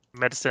upgrades,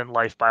 medicine,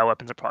 life,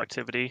 bioweapons, and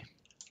productivity.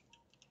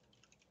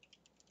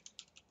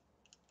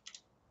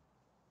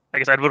 I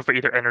guess I'd vote for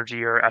either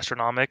energy or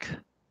astronomic.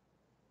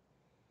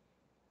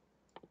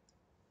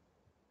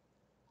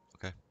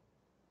 Okay.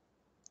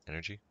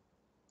 Energy.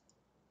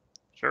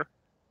 Sure.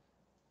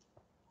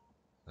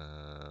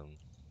 Um,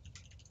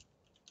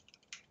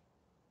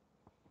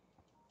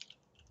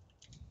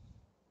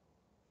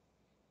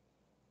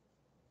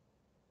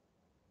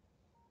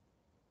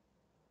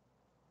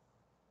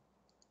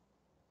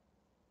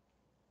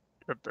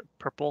 The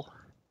purple.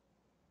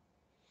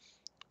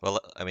 well,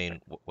 I mean,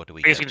 what do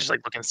we I guess get? you can just like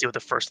look and see what the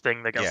first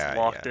thing that gets Yeah,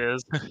 locked yeah.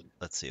 is.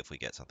 Let's see if we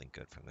get something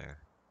good from there.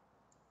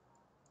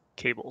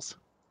 Cables,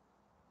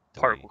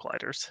 Do particle we?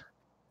 colliders.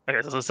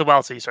 Okay, so it's a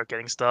while till you start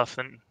getting stuff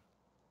and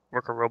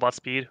work a robot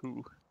speed.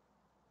 Who?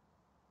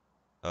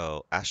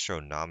 Oh,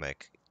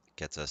 astronomic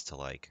gets us to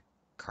like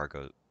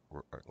cargo,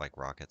 or, like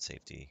rocket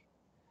safety.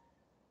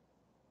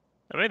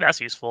 I mean,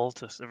 that's useful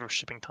to if we're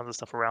shipping tons of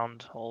stuff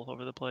around all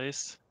over the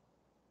place.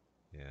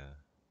 Yeah.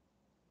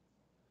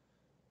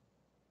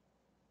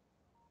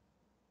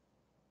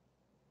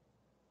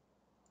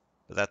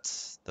 But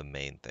that's the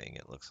main thing,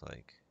 it looks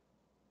like.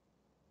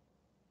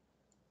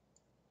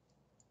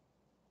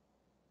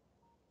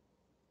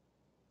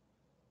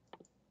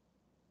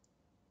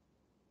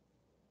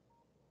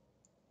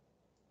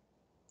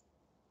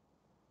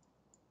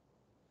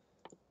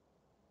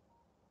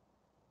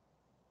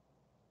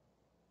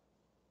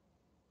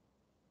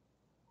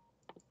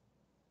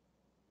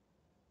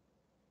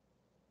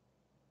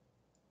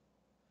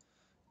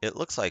 It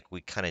looks like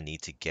we kind of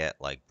need to get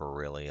like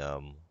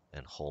beryllium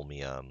and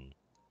holmium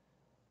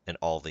and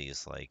all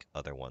these like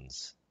other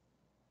ones.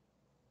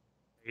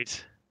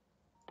 Right.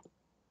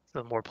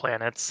 So more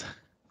planets.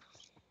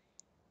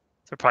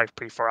 They're probably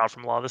pretty far out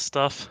from a lot of this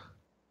stuff.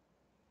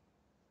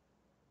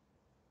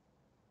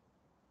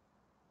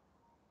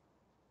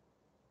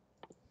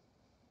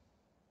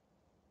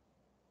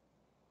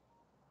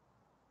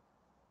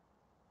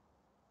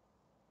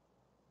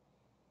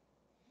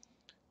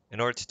 In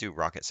order to do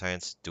rocket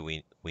science, do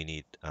we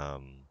need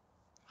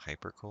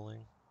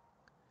hypercooling?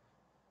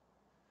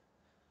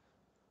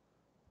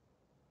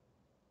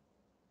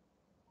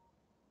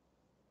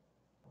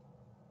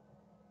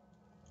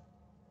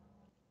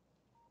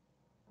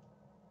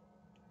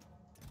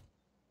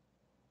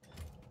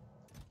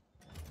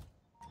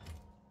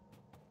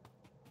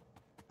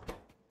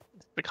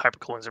 Like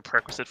hypercooling's a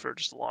prerequisite for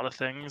just a lot of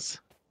things.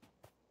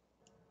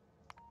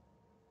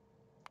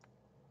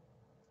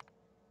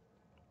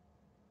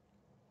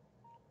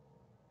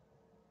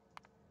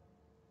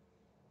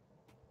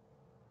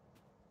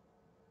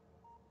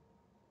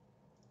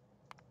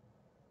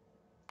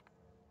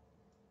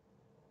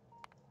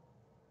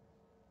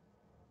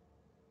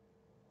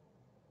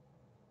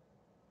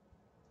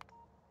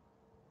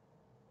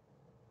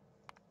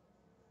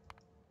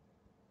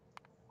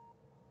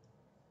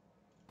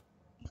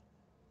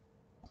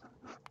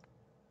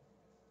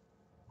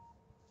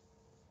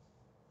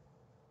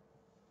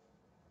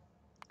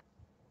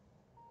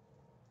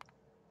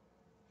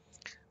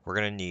 We're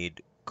gonna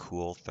need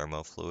cool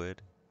thermofluid,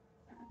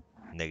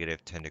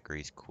 -10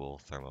 degrees cool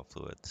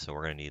thermofluid. So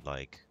we're gonna need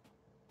like,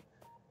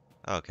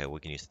 okay, we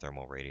can use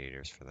thermal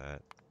radiators for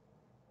that.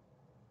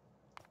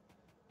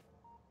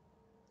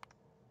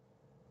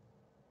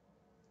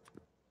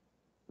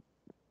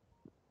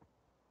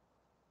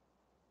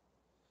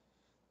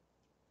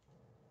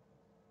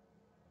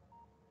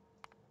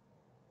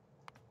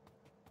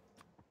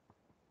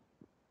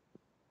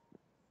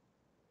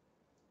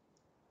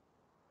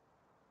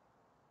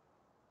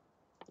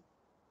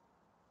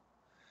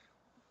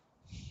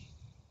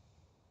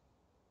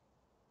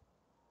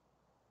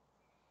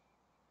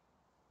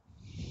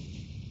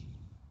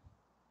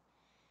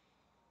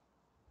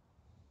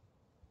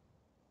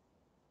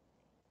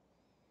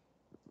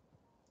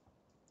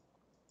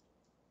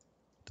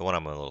 The one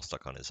I'm a little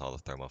stuck on is all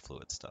the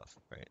thermofluid stuff,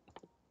 right?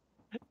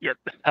 Yep.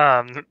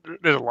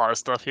 There's a lot of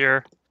stuff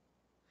here.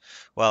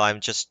 Well, I'm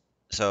just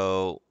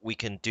so we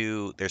can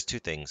do, there's two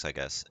things, I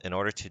guess. In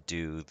order to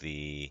do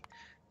the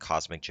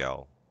cosmic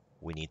gel,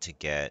 we need to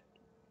get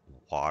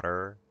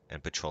water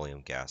and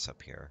petroleum gas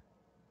up here.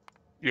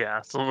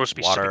 Yeah, so we'll just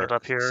be shipping it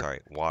up here.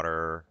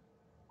 Water,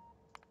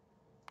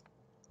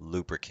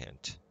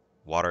 lubricant,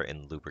 water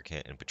and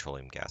lubricant and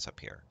petroleum gas up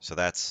here. So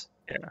that's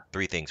Yeah.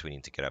 three things we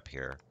need to get up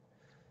here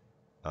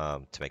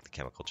to make the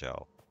chemical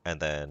gel. And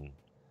then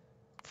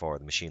for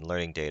the machine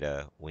learning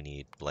data, we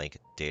need blank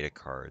data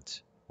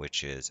cards,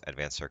 which is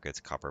advanced circuits,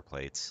 copper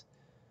plates,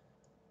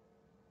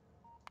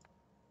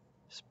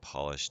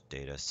 polished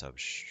data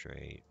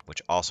substrate,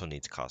 which also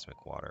needs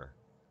cosmic water.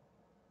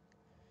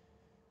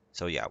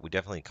 So yeah, we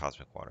definitely need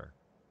cosmic water.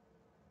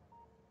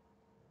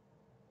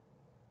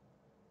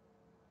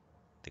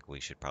 I think we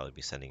should probably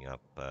be sending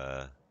up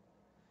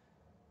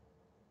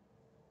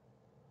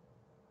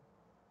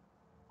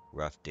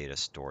rough data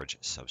storage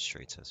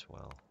substrates as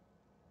well.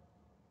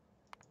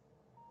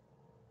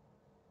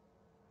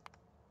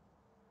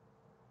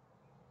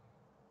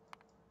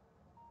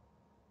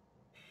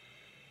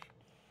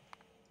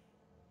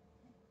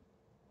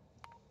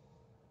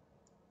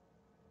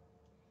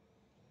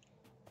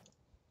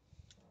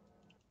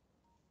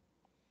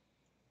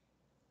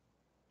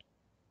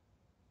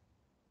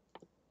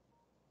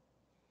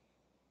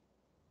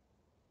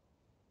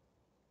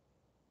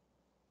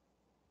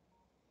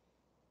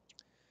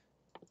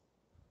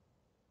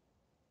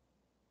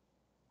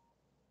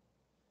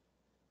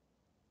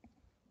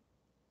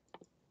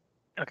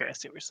 Okay, I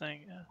see what you're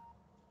saying. Yeah.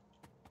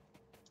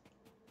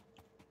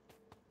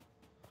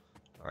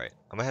 All right,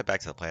 I'm gonna head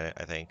back to the planet.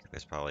 I think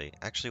there's probably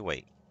actually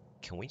wait.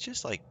 Can we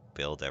just like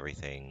build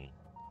everything?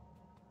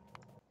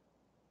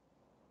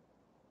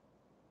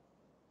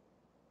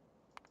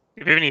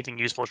 If you have anything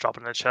useful, drop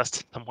it in the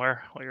chest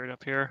somewhere while you're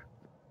up here.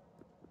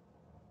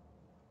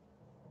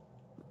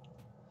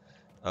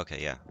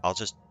 Okay, yeah, I'll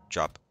just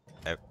drop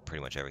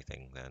pretty much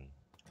everything then.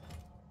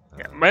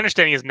 Yeah, my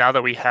understanding is now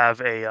that we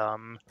have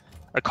a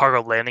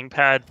cargo landing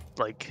pad,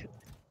 like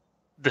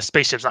the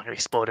spaceship's not gonna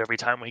explode every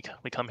time we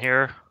come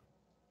here,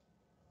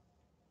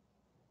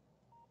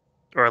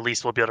 or at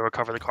least we'll be able to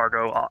recover the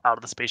cargo out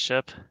of the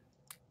spaceship.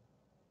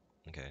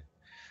 Okay.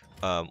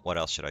 What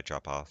else should I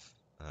drop off?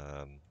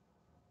 I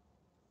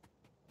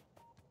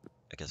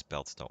guess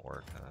belts don't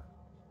work, huh?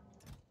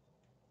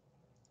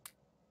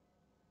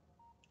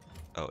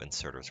 Oh,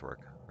 inserters work,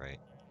 right?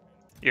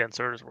 Yeah,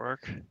 inserters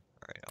work.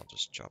 Alright, I'll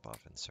just drop off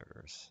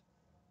inserters.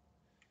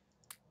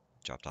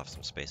 Dropped off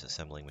some space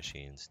assembling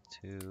machines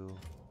too.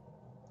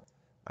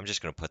 I'm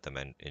just gonna put them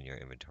in your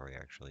inventory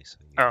actually, so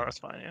you Oh, can. that's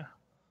fine. Yeah,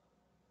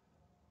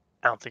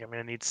 I don't think I'm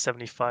gonna need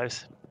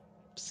 75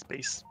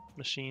 space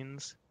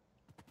machines.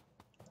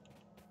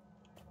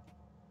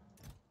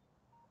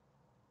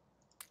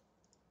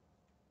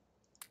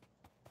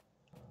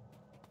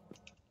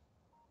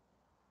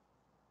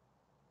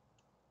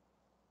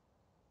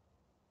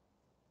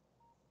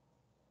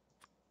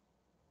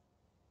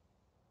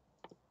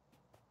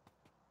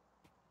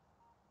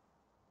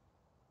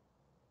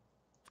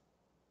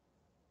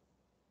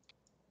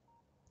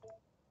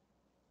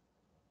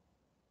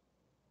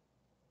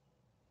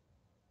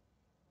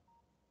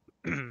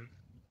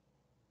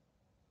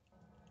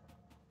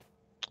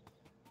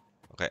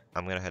 Okay,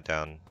 I'm gonna head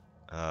down.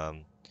 Why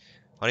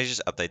don't you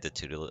just update the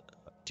to-do?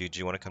 Do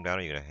you want to come down,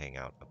 or are you gonna hang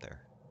out up there?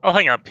 I'll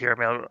hang up here. I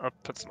mean, I'll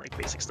put some like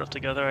basic stuff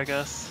together, I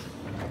guess.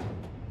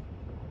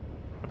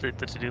 Update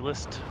the to-do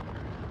list.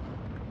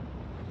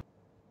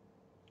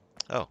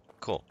 Oh,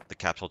 cool. The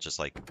capsule just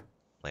like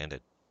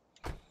landed.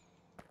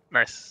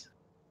 Nice.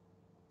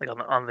 Like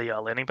on the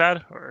landing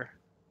pad, or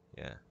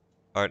Yeah.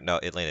 Or no,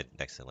 it landed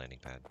next to the landing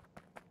pad.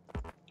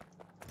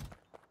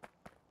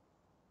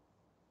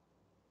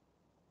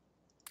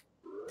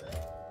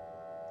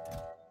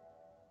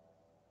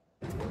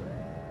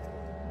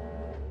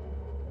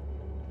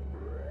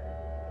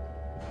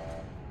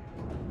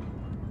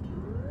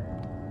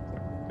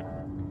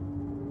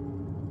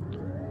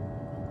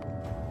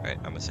 Alright,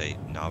 I'm gonna say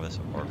novice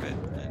orbit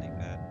landing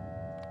pad.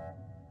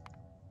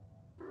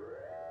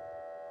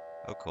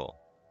 Oh, cool.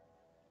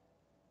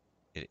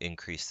 It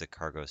increased the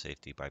cargo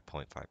safety by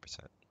 0.5%.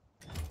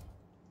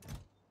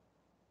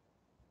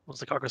 what's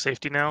the cargo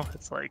safety now?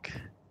 It's like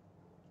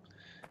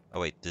Oh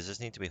wait, does this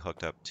need to be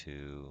hooked up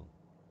to...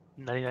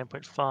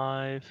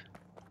 99.5.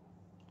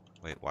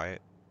 Wait, why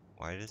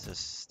does this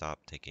stop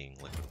taking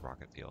liquid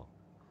rocket fuel?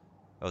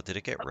 Oh, did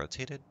it get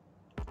rotated?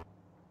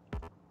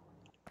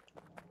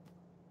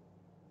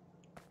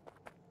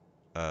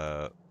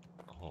 Uh,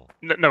 oh,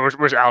 No, we're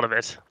just out of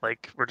it.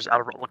 Like we're just out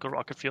of liquid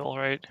rocket fuel,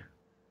 right?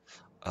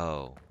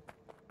 oh,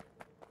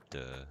 duh.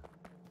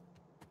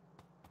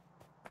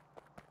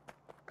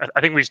 I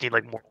think we just need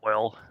like more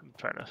oil. I'm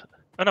trying to.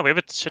 Oh no, we have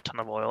a shit ton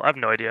of oil. I have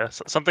no idea.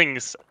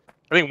 Something's.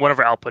 I think one of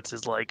our outputs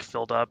is like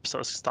filled up, so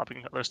it's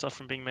stopping other stuff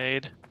from being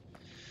made.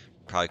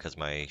 Probably because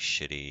my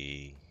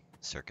shitty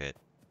circuit.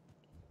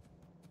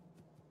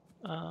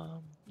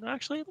 No,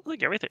 actually, it looks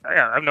like everything.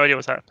 Yeah, I have no idea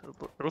what's happening.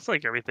 It looks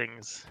like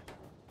everything's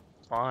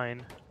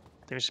fine.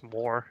 There's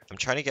more. I'm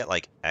trying to get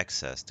like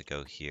excess to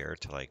go here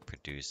to like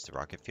produce the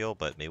rocket fuel,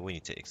 but maybe we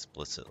need to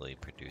explicitly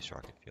produce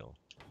rocket fuel.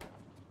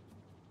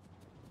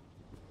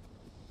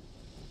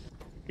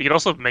 You can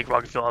also make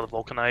rocket fuel out of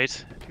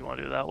vulcanite if you want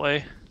to do it that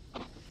way.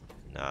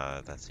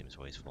 Nah, that seems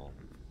wasteful.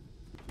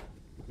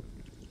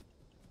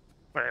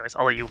 But anyways,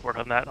 I'll let you work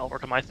on that. I'll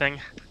work on my thing.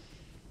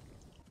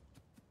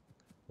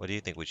 What do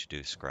you think we should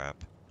do? Scrap?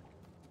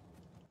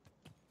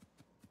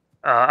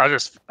 I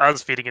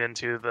was feeding it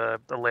into the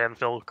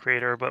landfill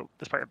creator, but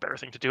there's probably a better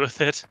thing to do with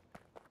it.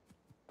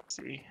 Let's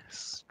see,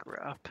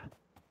 scrap.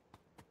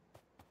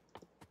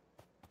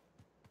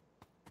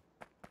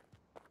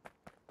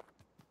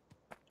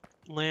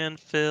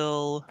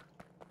 Landfill.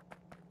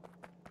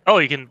 Oh,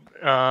 you can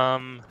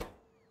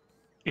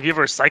if you have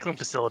a recycling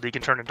facility, you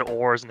can turn it into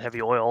ores and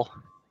heavy oil.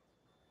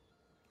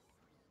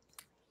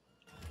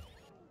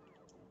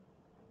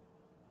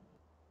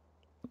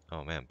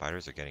 Oh man,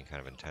 biters are getting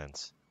kind of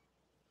intense.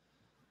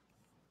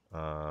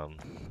 Um,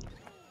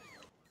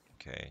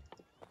 okay.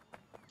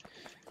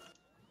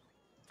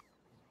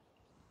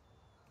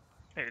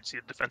 And you see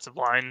a defensive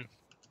line.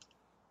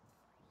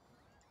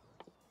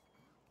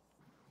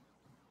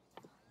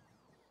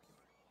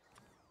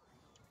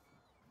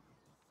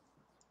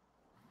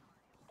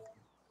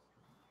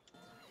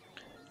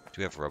 Do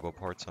we have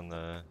roboports on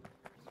the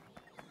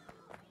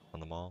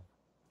mall?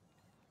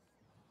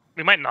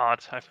 We might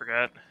not. I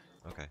forget.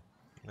 Okay,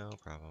 no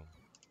problem.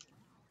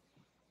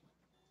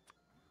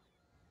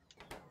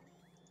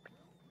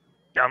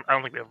 Yeah, I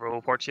don't think we have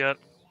roboports yet.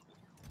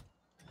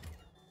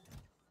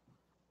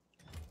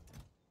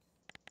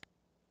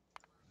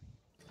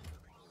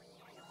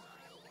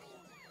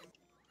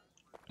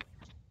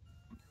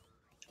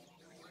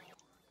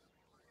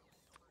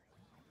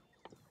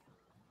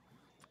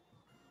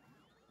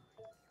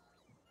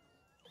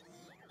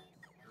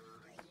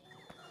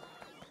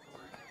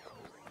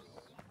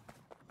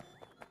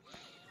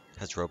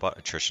 Has robot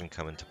attrition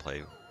come into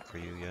play for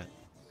you yet?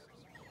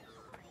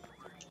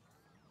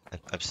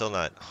 I'm still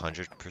not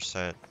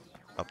 100%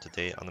 up to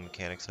date on the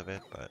mechanics of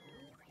it, but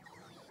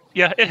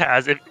Yeah, it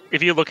has.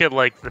 If you look at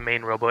like the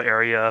main robo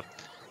area,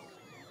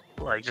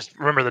 like just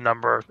remember the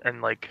number,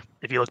 and like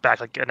if you look back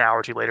like an hour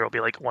or two later, it'll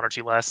be like one or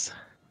two less.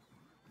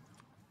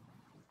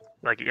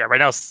 Like yeah, right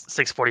now it's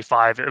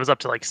 6:45. It was up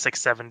to like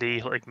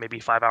 6:70, like maybe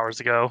 5 hours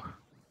ago.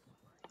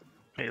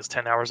 Maybe it was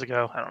 10 hours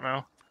ago. I don't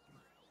know.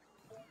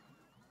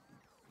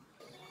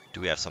 do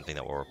we have something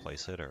that will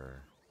replace it,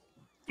 or?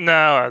 No,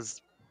 I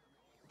was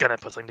gonna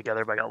put something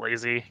together, but I got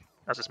lazy.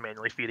 I was just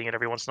manually feeding it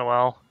every once in a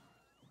while.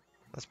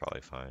 That's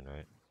probably fine,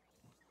 right?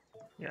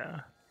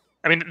 Yeah,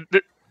 I mean,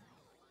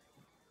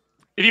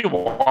 if you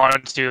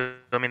wanted to,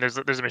 I mean, there's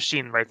a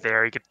machine right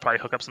there. You could probably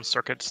hook up some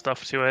circuit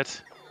stuff to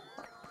it.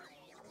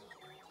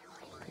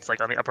 It's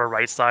like on the upper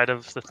right side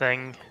of the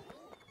thing.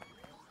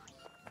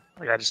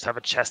 Like I just have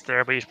a chest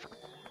there, but you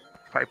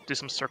probably do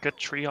some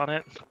circuitry on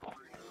it.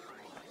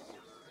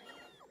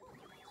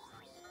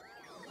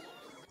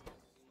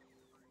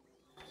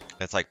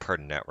 It's like per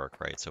network,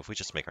 right? So if we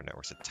just make our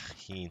networks a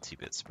teensy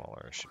bit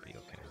smaller, it should be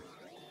okay.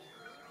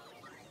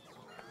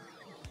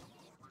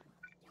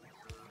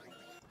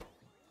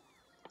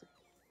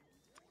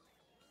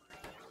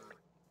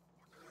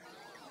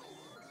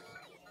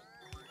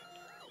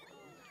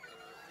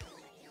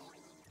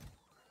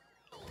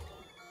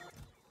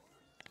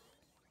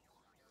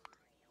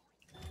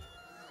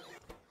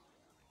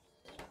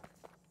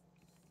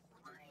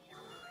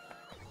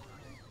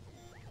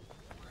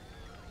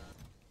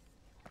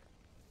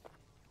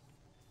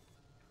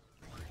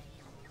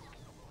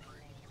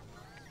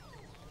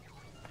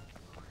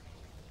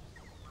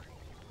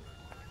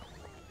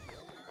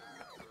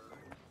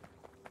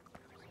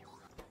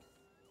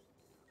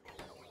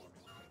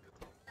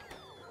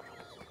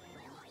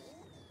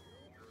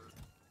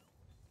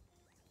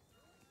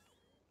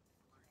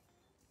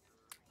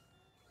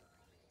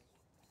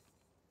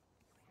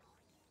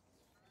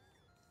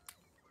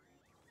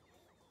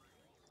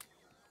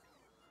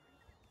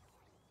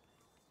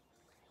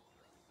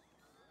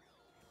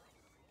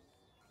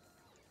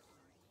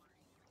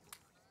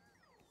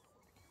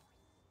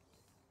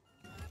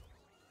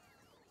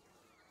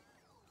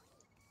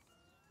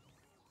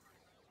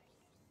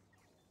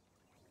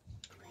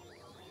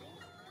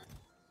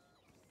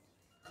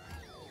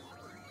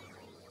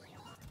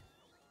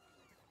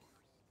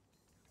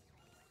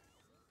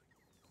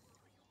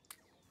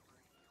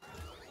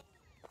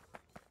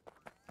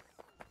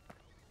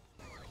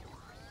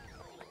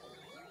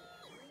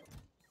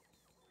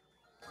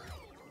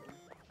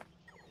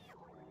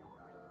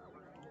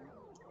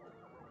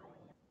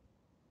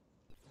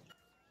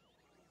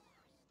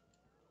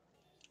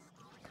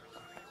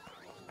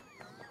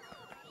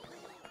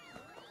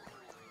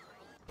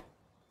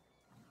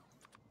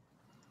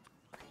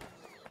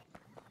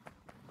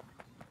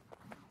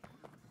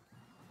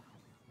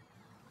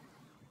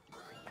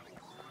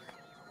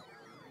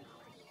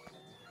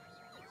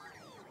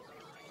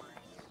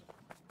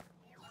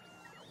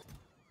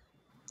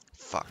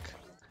 Fuck.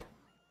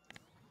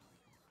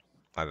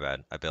 My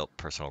bad. I built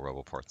personal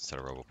roboports instead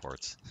of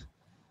roboports.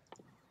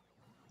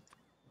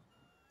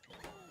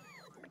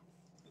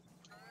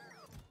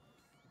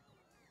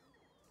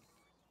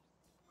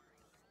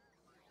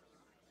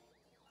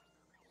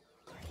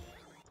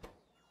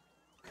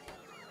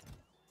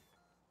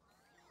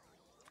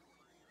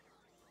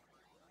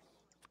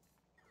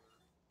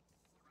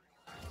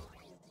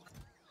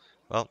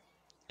 Well,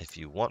 if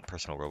you want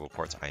personal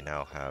roboports, I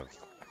now have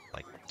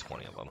like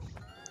 20 of them.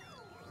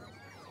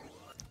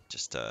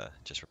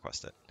 Just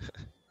request it.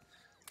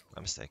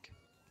 My mistake.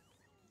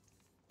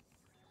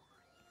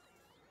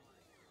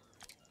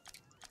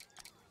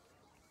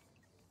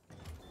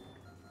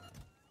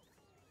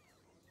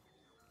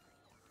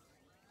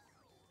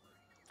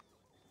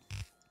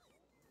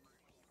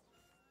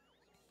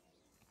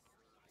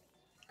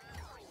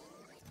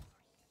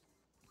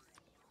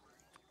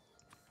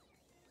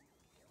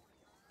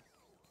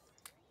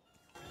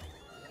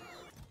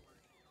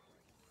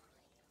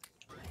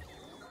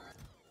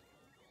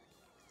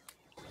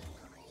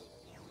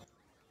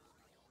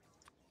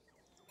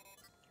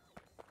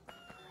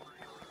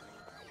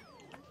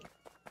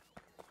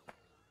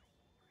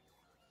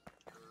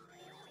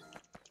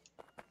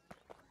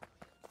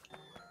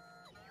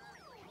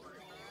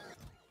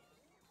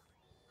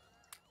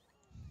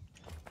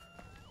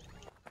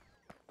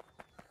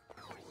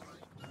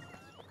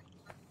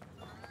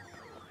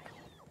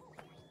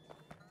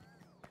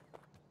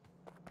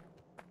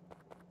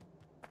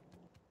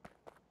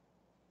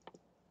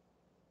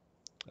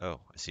 Oh,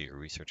 I see you're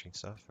researching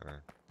stuff,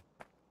 or?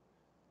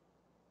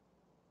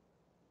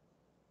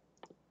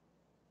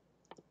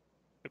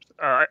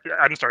 I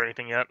haven't started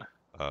anything yet.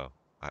 Oh,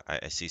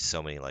 I see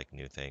so many like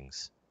new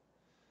things.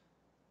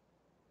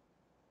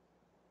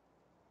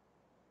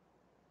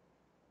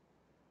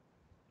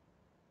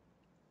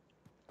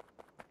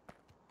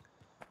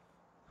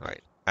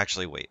 Alright.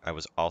 Actually, wait. I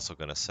was also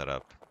going to set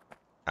up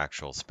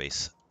actual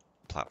space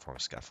platform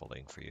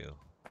scaffolding for you.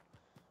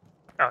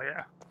 Oh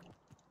yeah.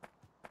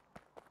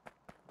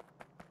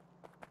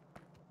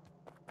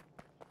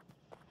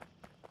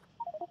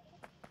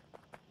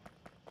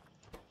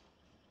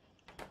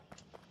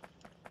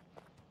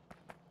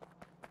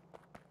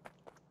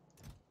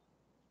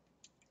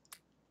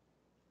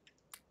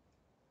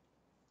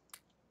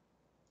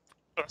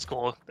 That's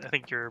cool. I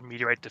think your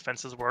meteorite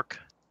defenses work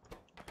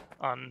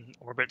on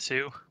orbit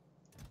too.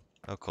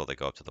 Oh, cool. They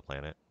go up to the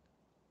planet.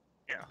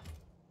 Yeah.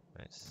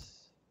 Nice.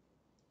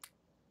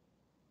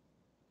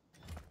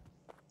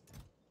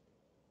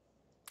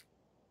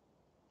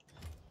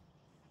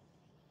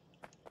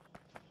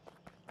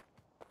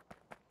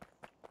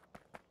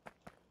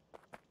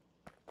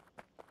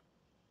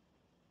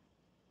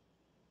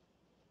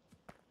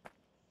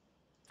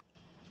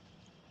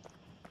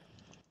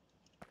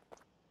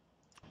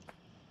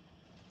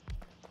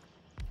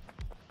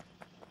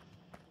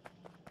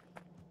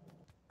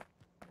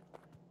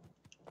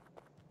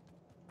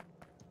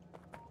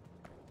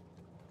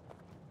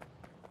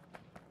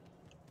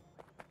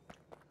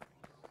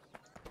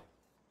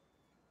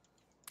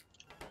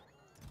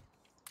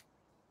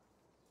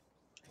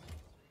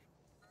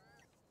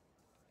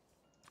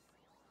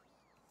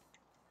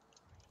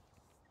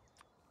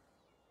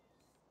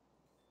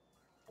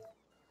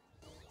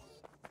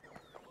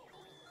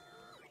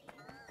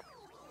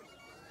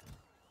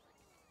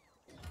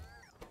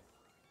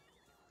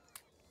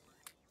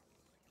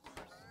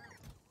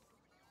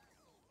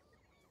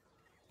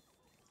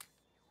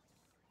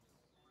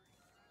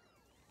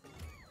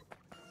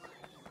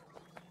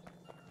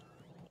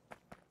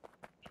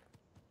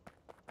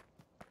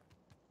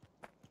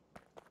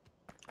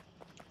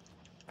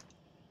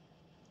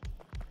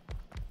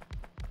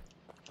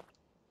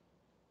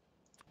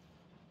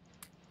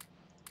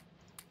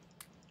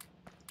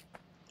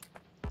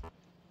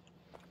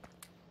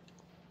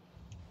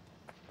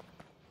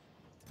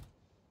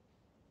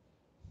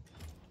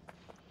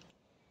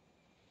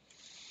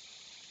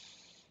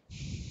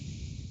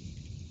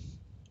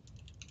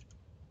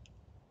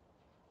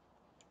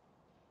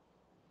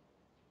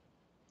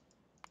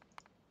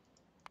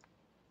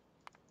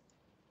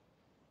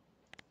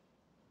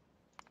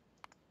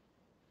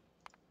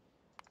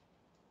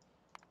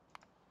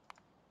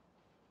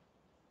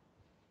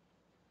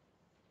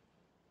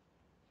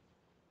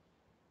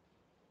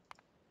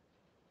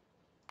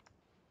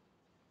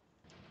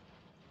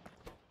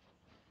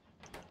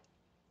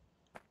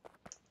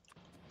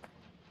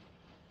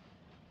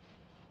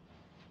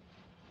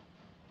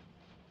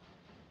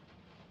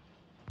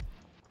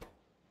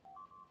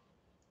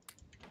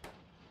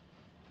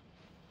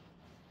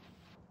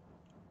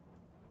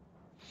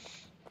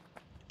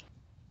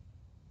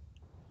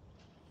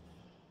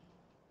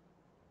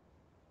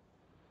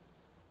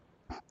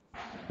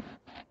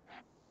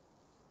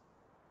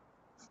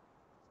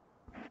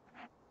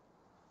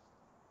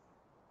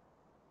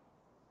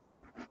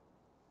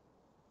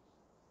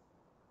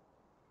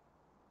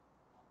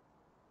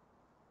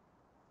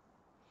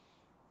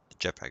 The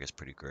jetpack is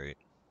pretty great.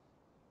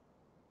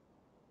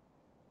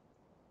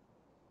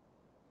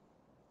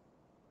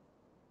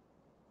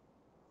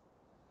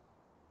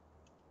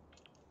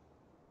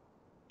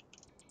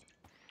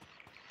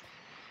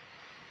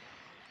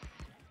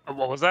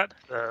 What was that?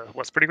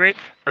 What's pretty great?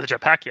 Or the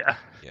jetpack, yeah.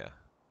 Yeah.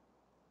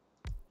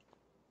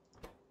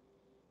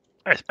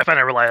 I find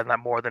I rely on that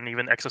more than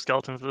even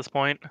exoskeletons at this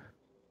point.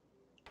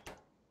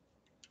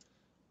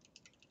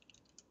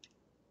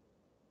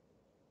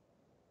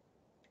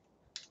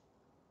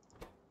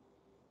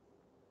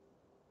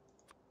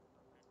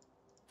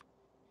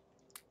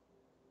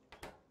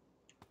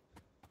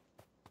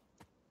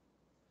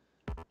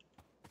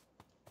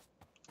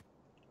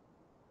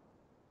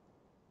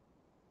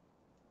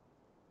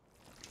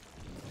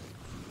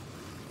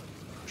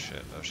 Oh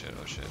shit, oh shit,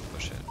 oh shit, oh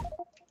shit.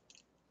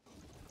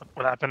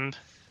 What happened?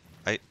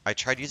 I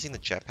tried using the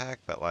jetpack,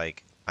 but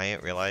like I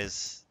didn't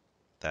realize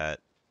that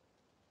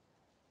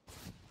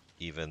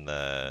even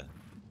the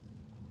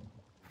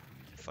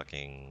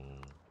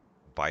fucking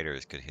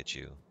biters could hit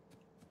you.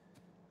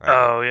 Right?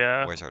 Oh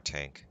yeah, Where's our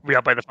tank? we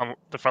got by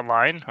the front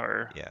line,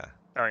 or Yeah.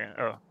 oh yeah,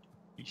 oh,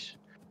 yeesh.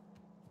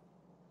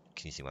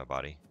 Can you see my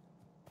body?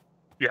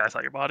 Yeah, I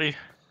saw your body.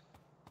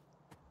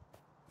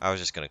 I was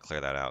just gonna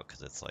clear that out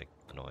because it's like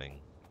annoying.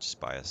 Just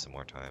buy us some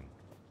more time.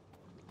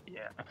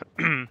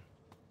 Yeah.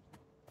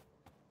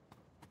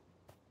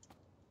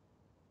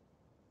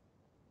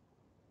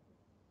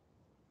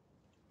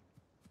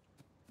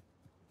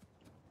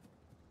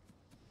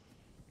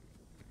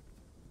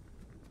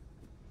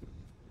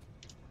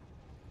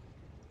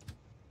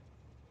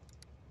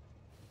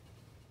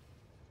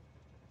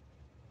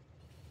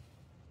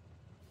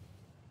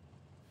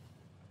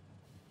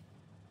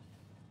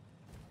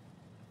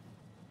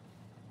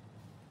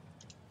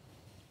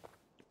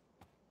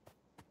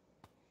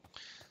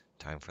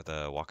 Time for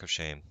the walk of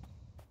shame.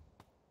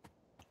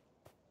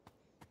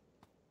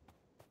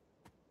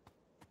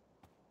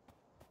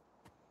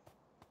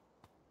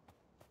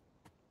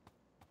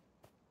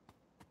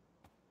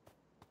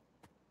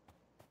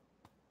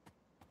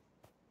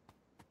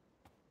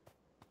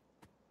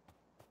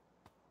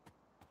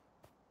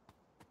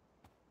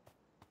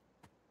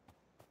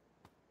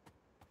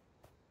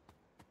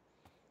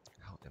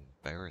 How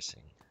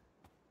embarrassing.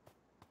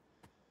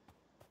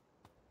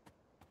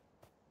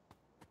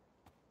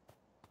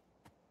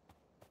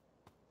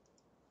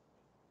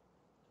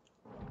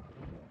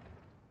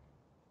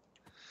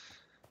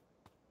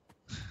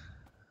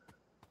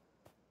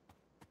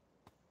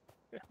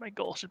 my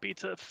goal should be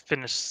to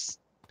finish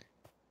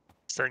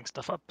setting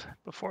stuff up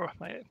before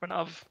I run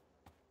out of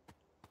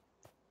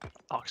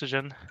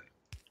oxygen.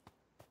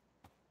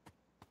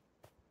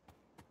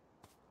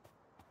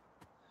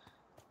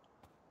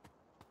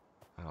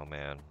 Oh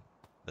man,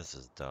 this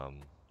is dumb.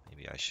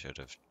 Maybe I should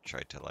have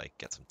tried to like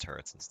get some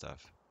turrets and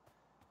stuff.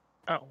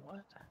 Oh,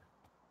 what?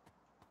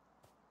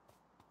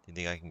 Do you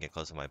think I can get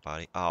close to my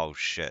body? Oh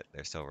shit,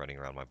 they're still running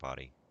around my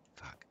body.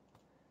 Fuck.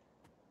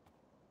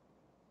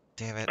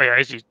 Damn it. Oh yeah,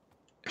 actually,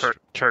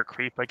 turret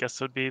creep, I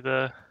guess, would be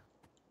the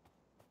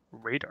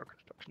radar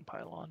construction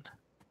pylon.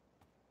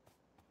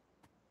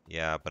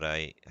 Yeah, but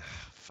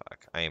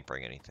fuck, I ain't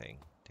bring anything.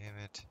 Damn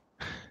it.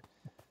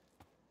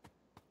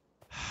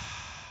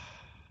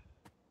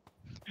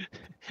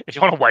 If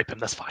you want to wipe him,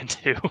 that's fine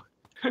too.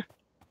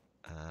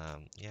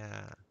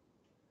 Yeah.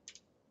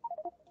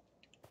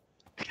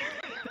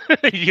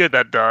 You had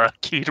that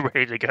key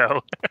ready to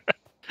go.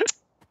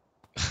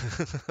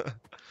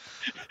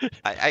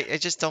 I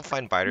just don't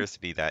find biters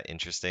to be that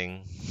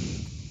interesting.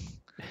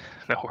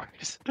 No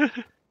worries.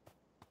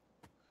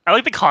 I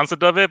like the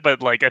concept of it,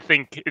 but like I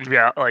think in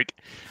reality, like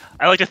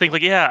I like to think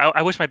like yeah,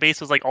 I wish my base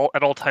was like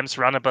at all times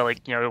surrounded by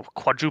like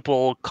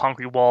quadruple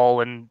concrete wall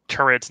and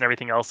turrets and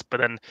everything else. But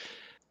then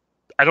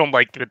I don't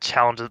like the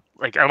challenge.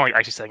 Like I don't like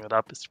actually setting it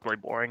up. It's really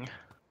boring.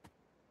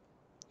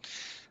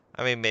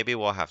 I mean, maybe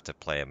we'll have to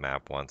play a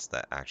map once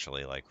that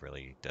actually like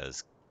really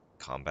does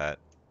combat.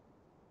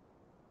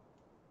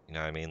 You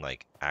know what I mean?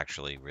 Like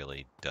actually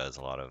really does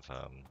a lot of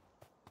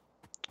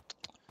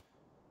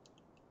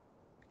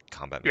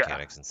combat Yeah.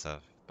 mechanics and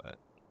stuff. But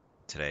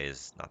today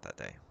is not that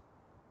day.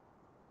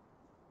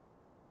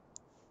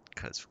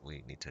 Because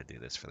we need to do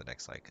this for the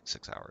next like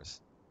 6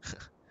 hours.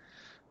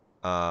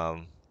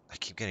 I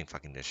keep getting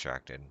fucking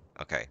distracted.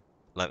 Okay,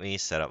 let me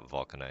set up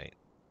Vulcanite.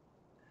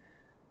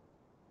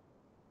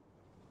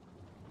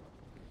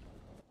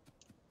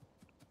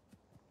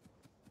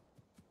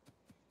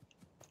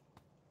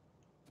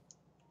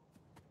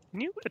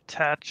 Can you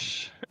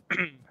attach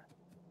the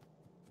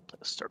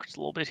circuits a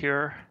little bit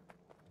here?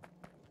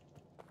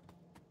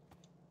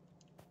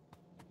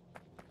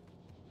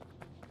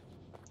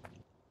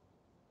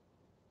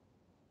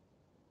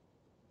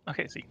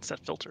 Okay, so you can set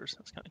filters.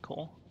 That's kind of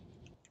cool.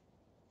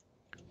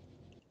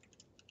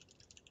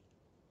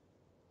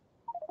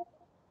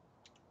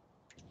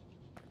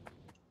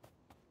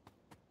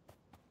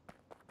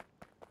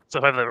 So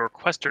if I have the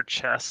requester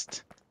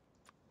chest,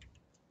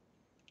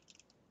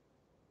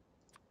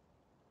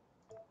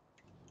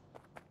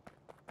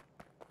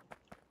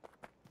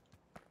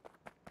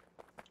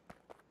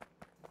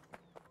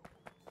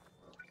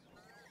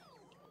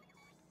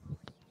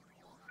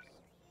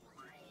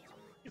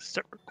 you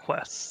set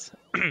requests.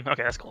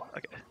 Okay, that's cool.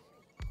 Okay,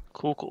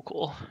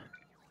 cool.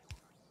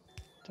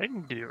 I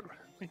can do.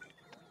 I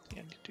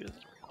can do this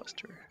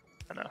requester.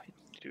 I know.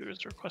 Do this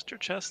requester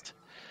chest.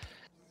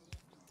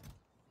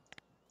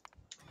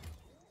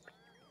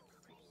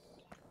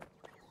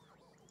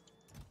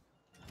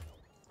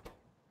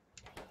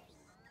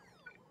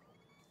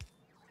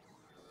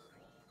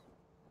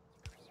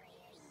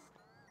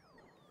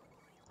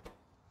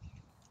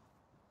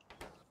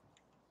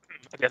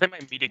 Okay, I think my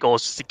immediate goal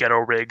is just to ghetto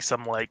rig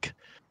some like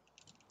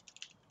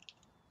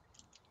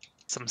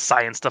some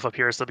science stuff up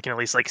here, so we can at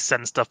least like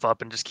send stuff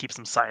up and just keep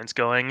some science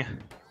going,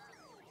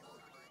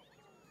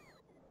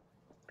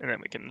 and then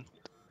we can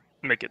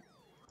make it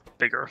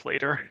bigger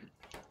later.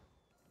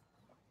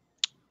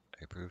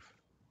 I approve.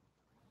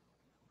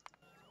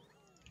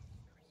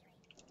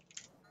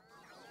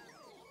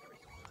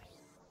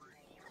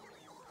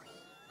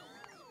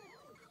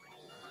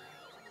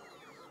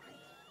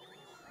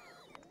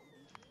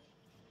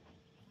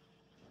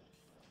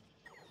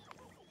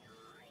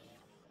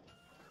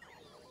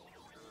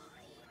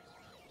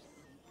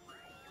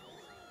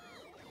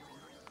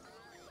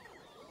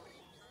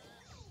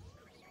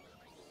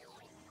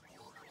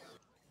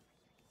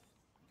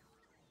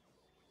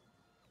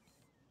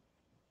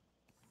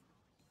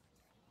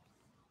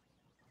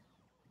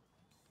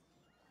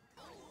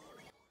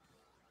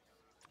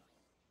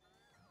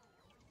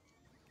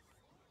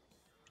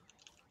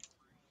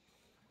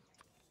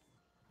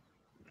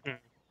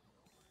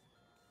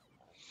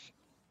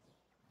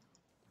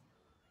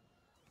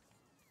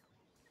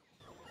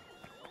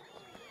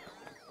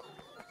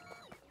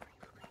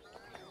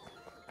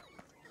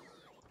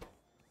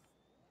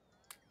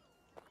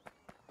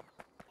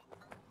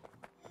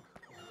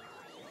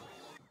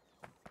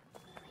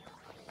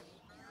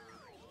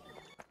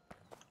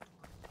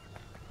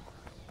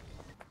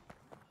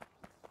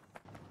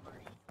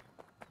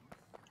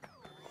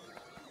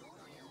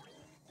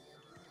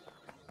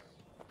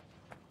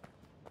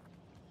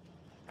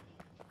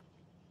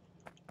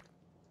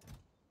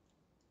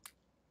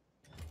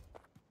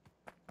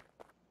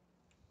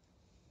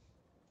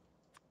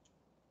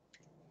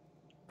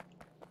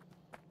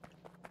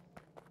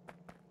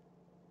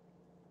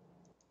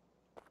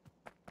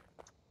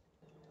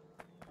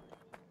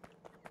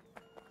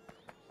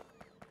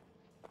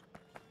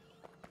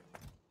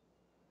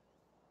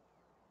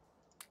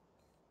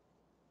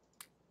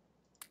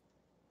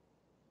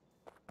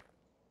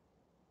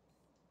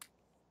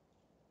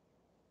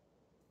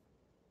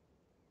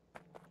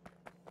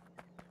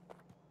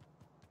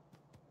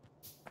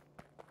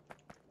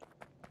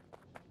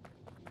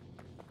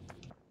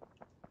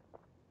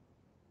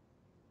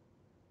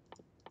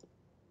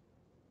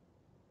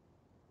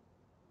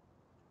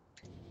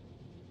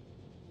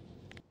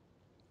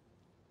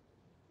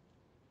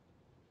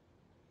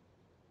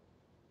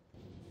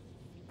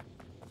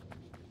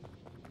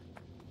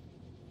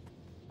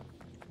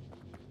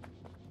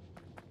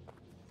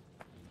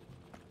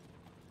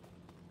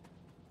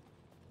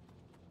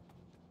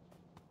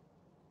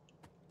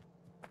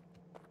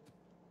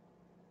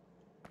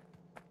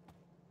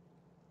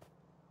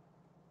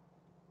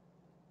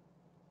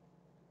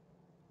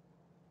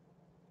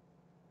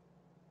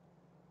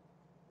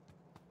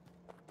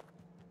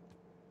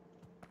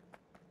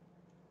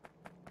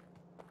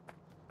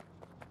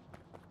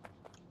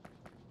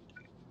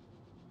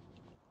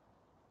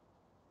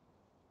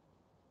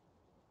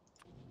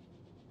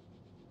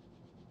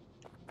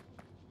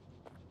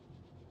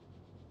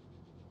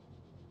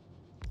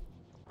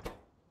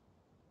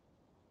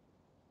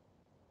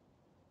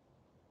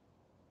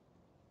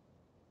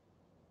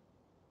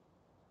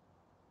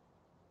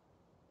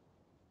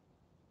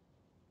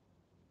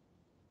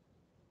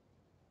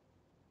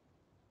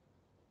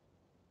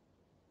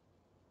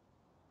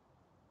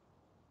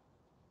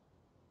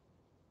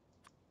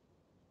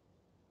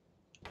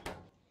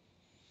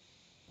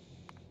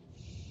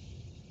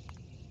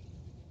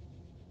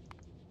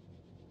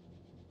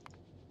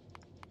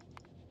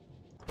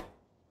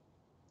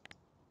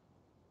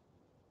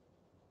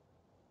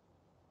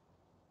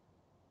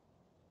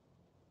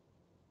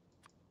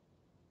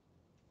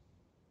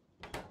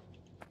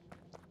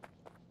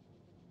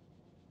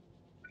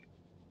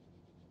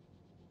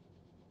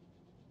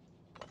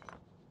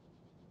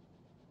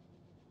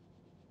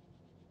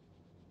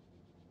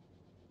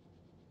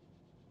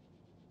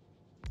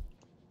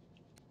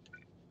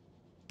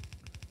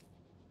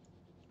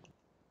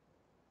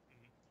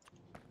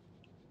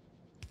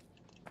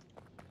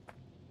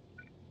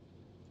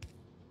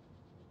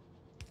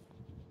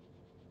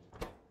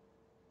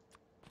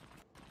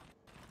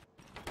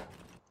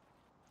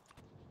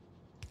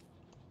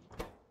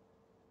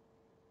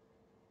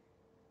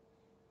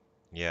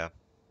 Yeah.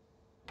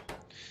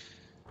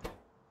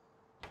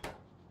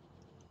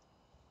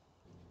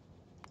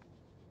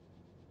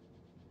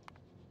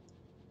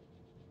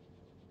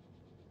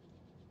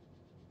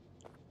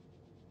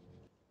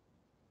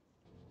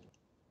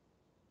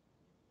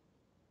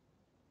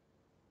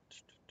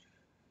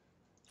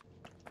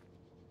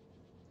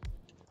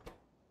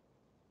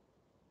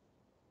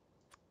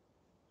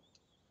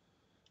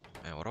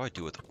 Man, what do I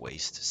do with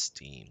waste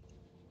steam?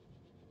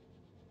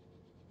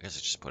 I guess I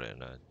just put it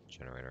in a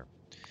generator.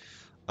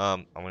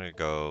 I'm gonna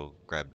go grab